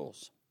breaking the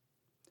rules.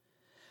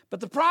 But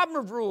the problem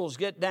of rules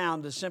get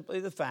down to simply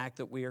the fact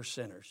that we are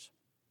sinners.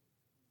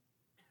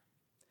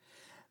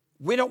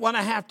 We don't want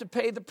to have to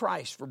pay the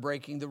price for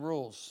breaking the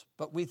rules,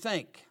 but we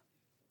think,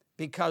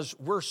 because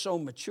we're so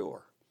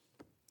mature,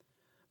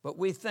 but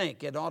we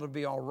think it ought to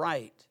be all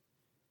right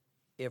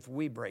if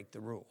we break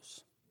the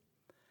rules.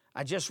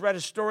 I just read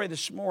a story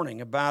this morning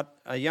about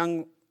I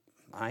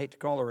hate to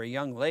call her a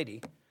young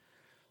lady,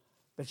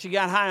 but she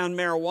got high on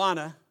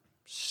marijuana,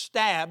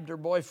 stabbed her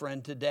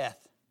boyfriend to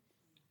death.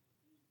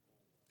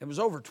 It was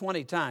over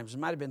 20 times. It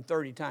might have been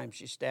 30 times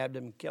she stabbed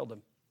him and killed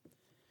him.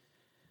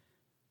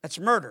 That's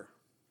murder.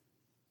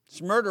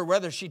 It's murder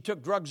whether she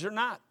took drugs or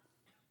not.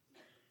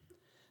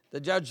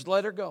 The judge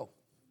let her go.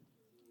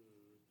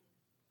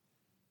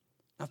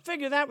 Now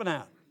figure that one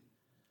out.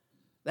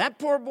 That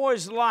poor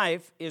boy's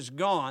life is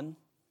gone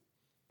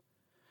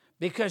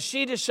because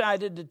she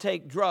decided to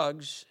take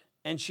drugs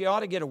and she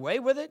ought to get away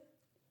with it?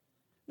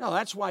 No,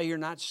 that's why you're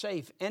not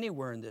safe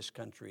anywhere in this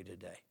country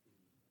today.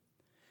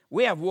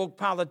 We have woke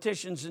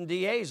politicians and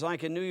DAs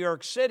like in New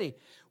York City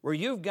where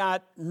you've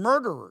got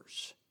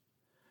murderers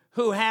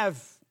who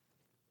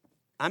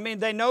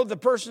they know the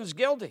person's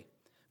guilty,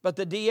 but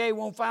the DA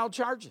won't file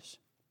charges.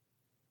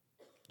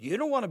 You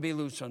don't want to be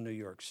loose on New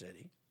York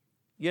City.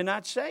 You're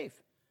not safe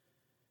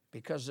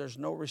because there's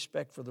no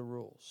respect for the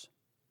rules.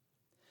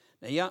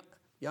 Now,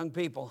 young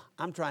people,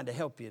 I'm trying to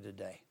help you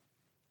today.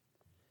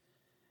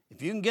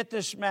 If you can get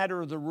this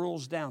matter of the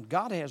rules down,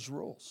 God has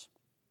rules,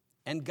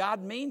 and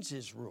God means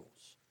his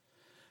rules.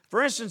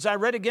 For instance, I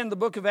read again the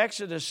book of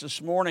Exodus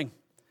this morning,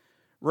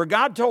 where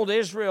God told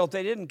Israel if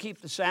they didn't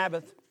keep the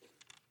Sabbath,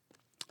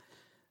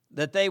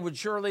 that they would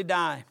surely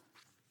die.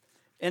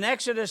 In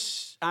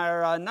Exodus,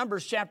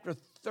 Numbers chapter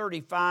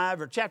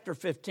 35, or chapter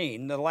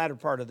 15, the latter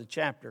part of the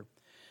chapter,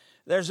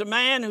 there's a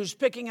man who's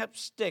picking up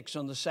sticks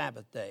on the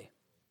Sabbath day.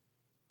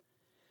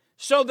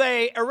 So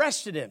they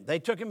arrested him. They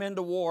took him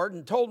into ward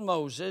and told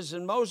Moses,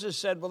 and Moses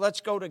said, well, let's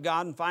go to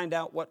God and find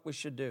out what we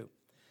should do.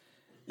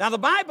 Now, the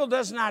Bible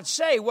does not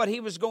say what he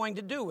was going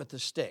to do with the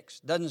sticks.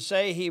 Doesn't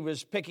say he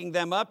was picking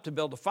them up to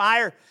build a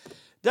fire.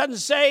 Doesn't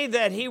say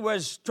that he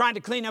was trying to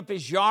clean up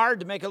his yard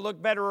to make it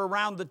look better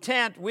around the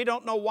tent. We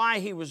don't know why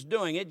he was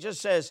doing it. It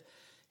just says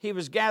he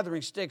was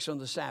gathering sticks on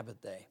the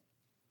Sabbath day.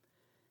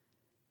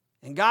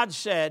 And God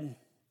said,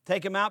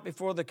 take him out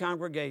before the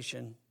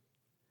congregation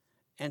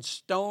and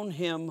stone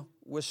him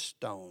with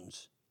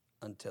stones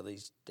until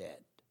he's dead.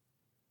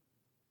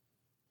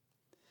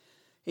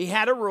 He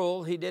had a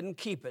rule. He didn't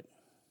keep it.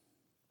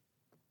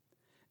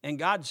 And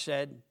God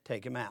said,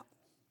 take him out.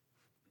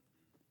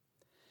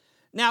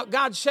 Now,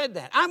 God said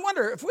that. I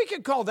wonder if we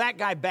could call that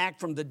guy back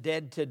from the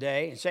dead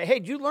today and say, hey,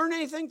 did you learn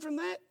anything from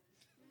that?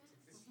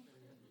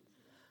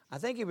 I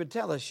think he would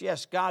tell us,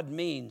 yes, God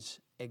means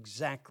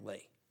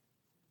exactly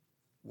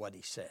what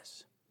he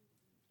says.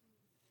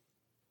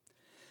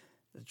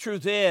 The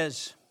truth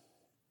is,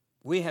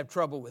 we have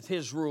trouble with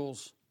his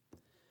rules.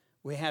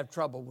 We have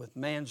trouble with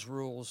man's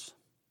rules.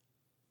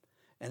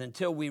 And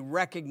until we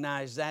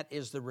recognize that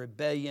is the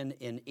rebellion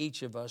in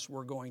each of us,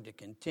 we're going to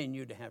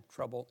continue to have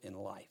trouble in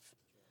life.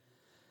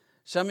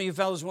 Some of you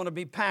fellows want to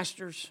be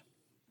pastors.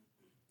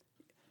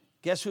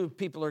 Guess who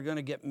people are going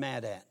to get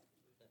mad at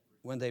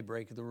when they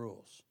break the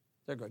rules?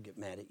 They're going to get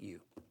mad at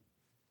you.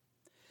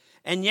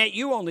 And yet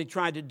you only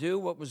tried to do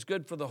what was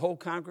good for the whole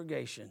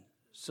congregation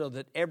so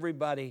that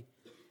everybody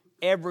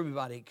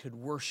could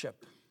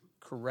worship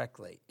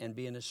correctly and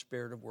be in a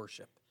spirit of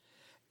worship.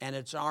 And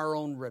it's our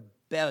own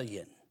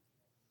rebellion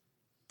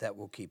that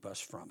will keep us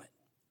from it.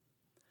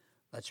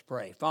 Let's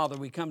pray. Father,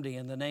 we come to you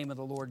in the name of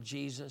the Lord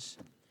Jesus.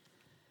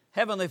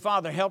 Heavenly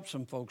Father, help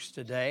some folks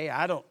today.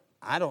 I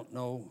don't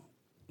know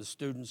the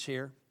students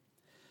here,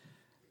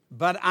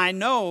 but I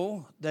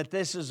know that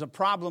this is a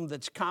problem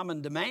that's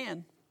common to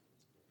man,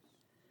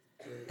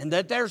 and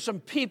that there's some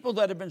people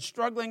that have been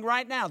struggling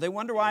right now. They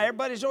wonder why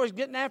everybody's always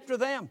getting after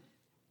them.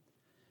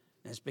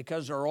 And it's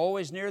because they're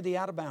always near the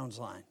out-of-bounds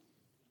line.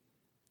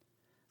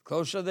 The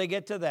closer they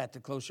get to that, the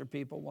closer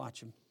people watch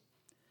them.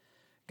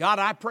 God,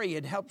 I pray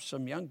you'd help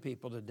some young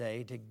people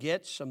today to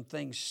get some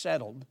things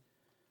settled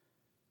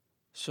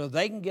so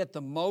they can get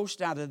the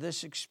most out of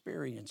this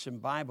experience in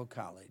Bible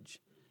college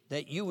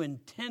that you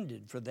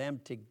intended for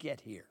them to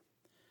get here.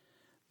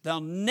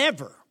 They'll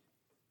never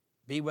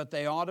be what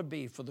they ought to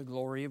be for the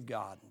glory of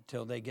God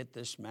until they get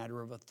this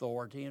matter of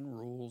authority and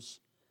rules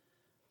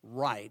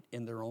right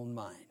in their own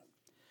mind.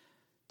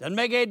 Doesn't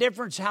make any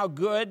difference how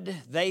good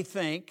they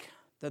think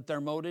that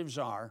their motives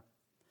are.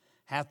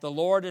 Hath the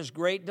Lord his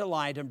great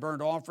delight in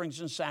burnt offerings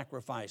and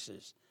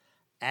sacrifices,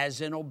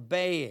 as in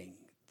obeying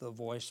the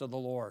voice of the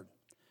Lord.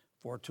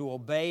 For to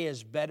obey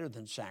is better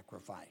than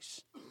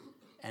sacrifice,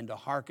 and to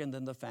hearken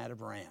than the fat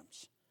of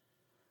rams.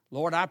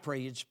 Lord, I pray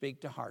you'd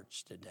speak to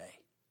hearts today.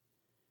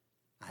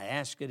 I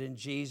ask it in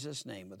Jesus' name with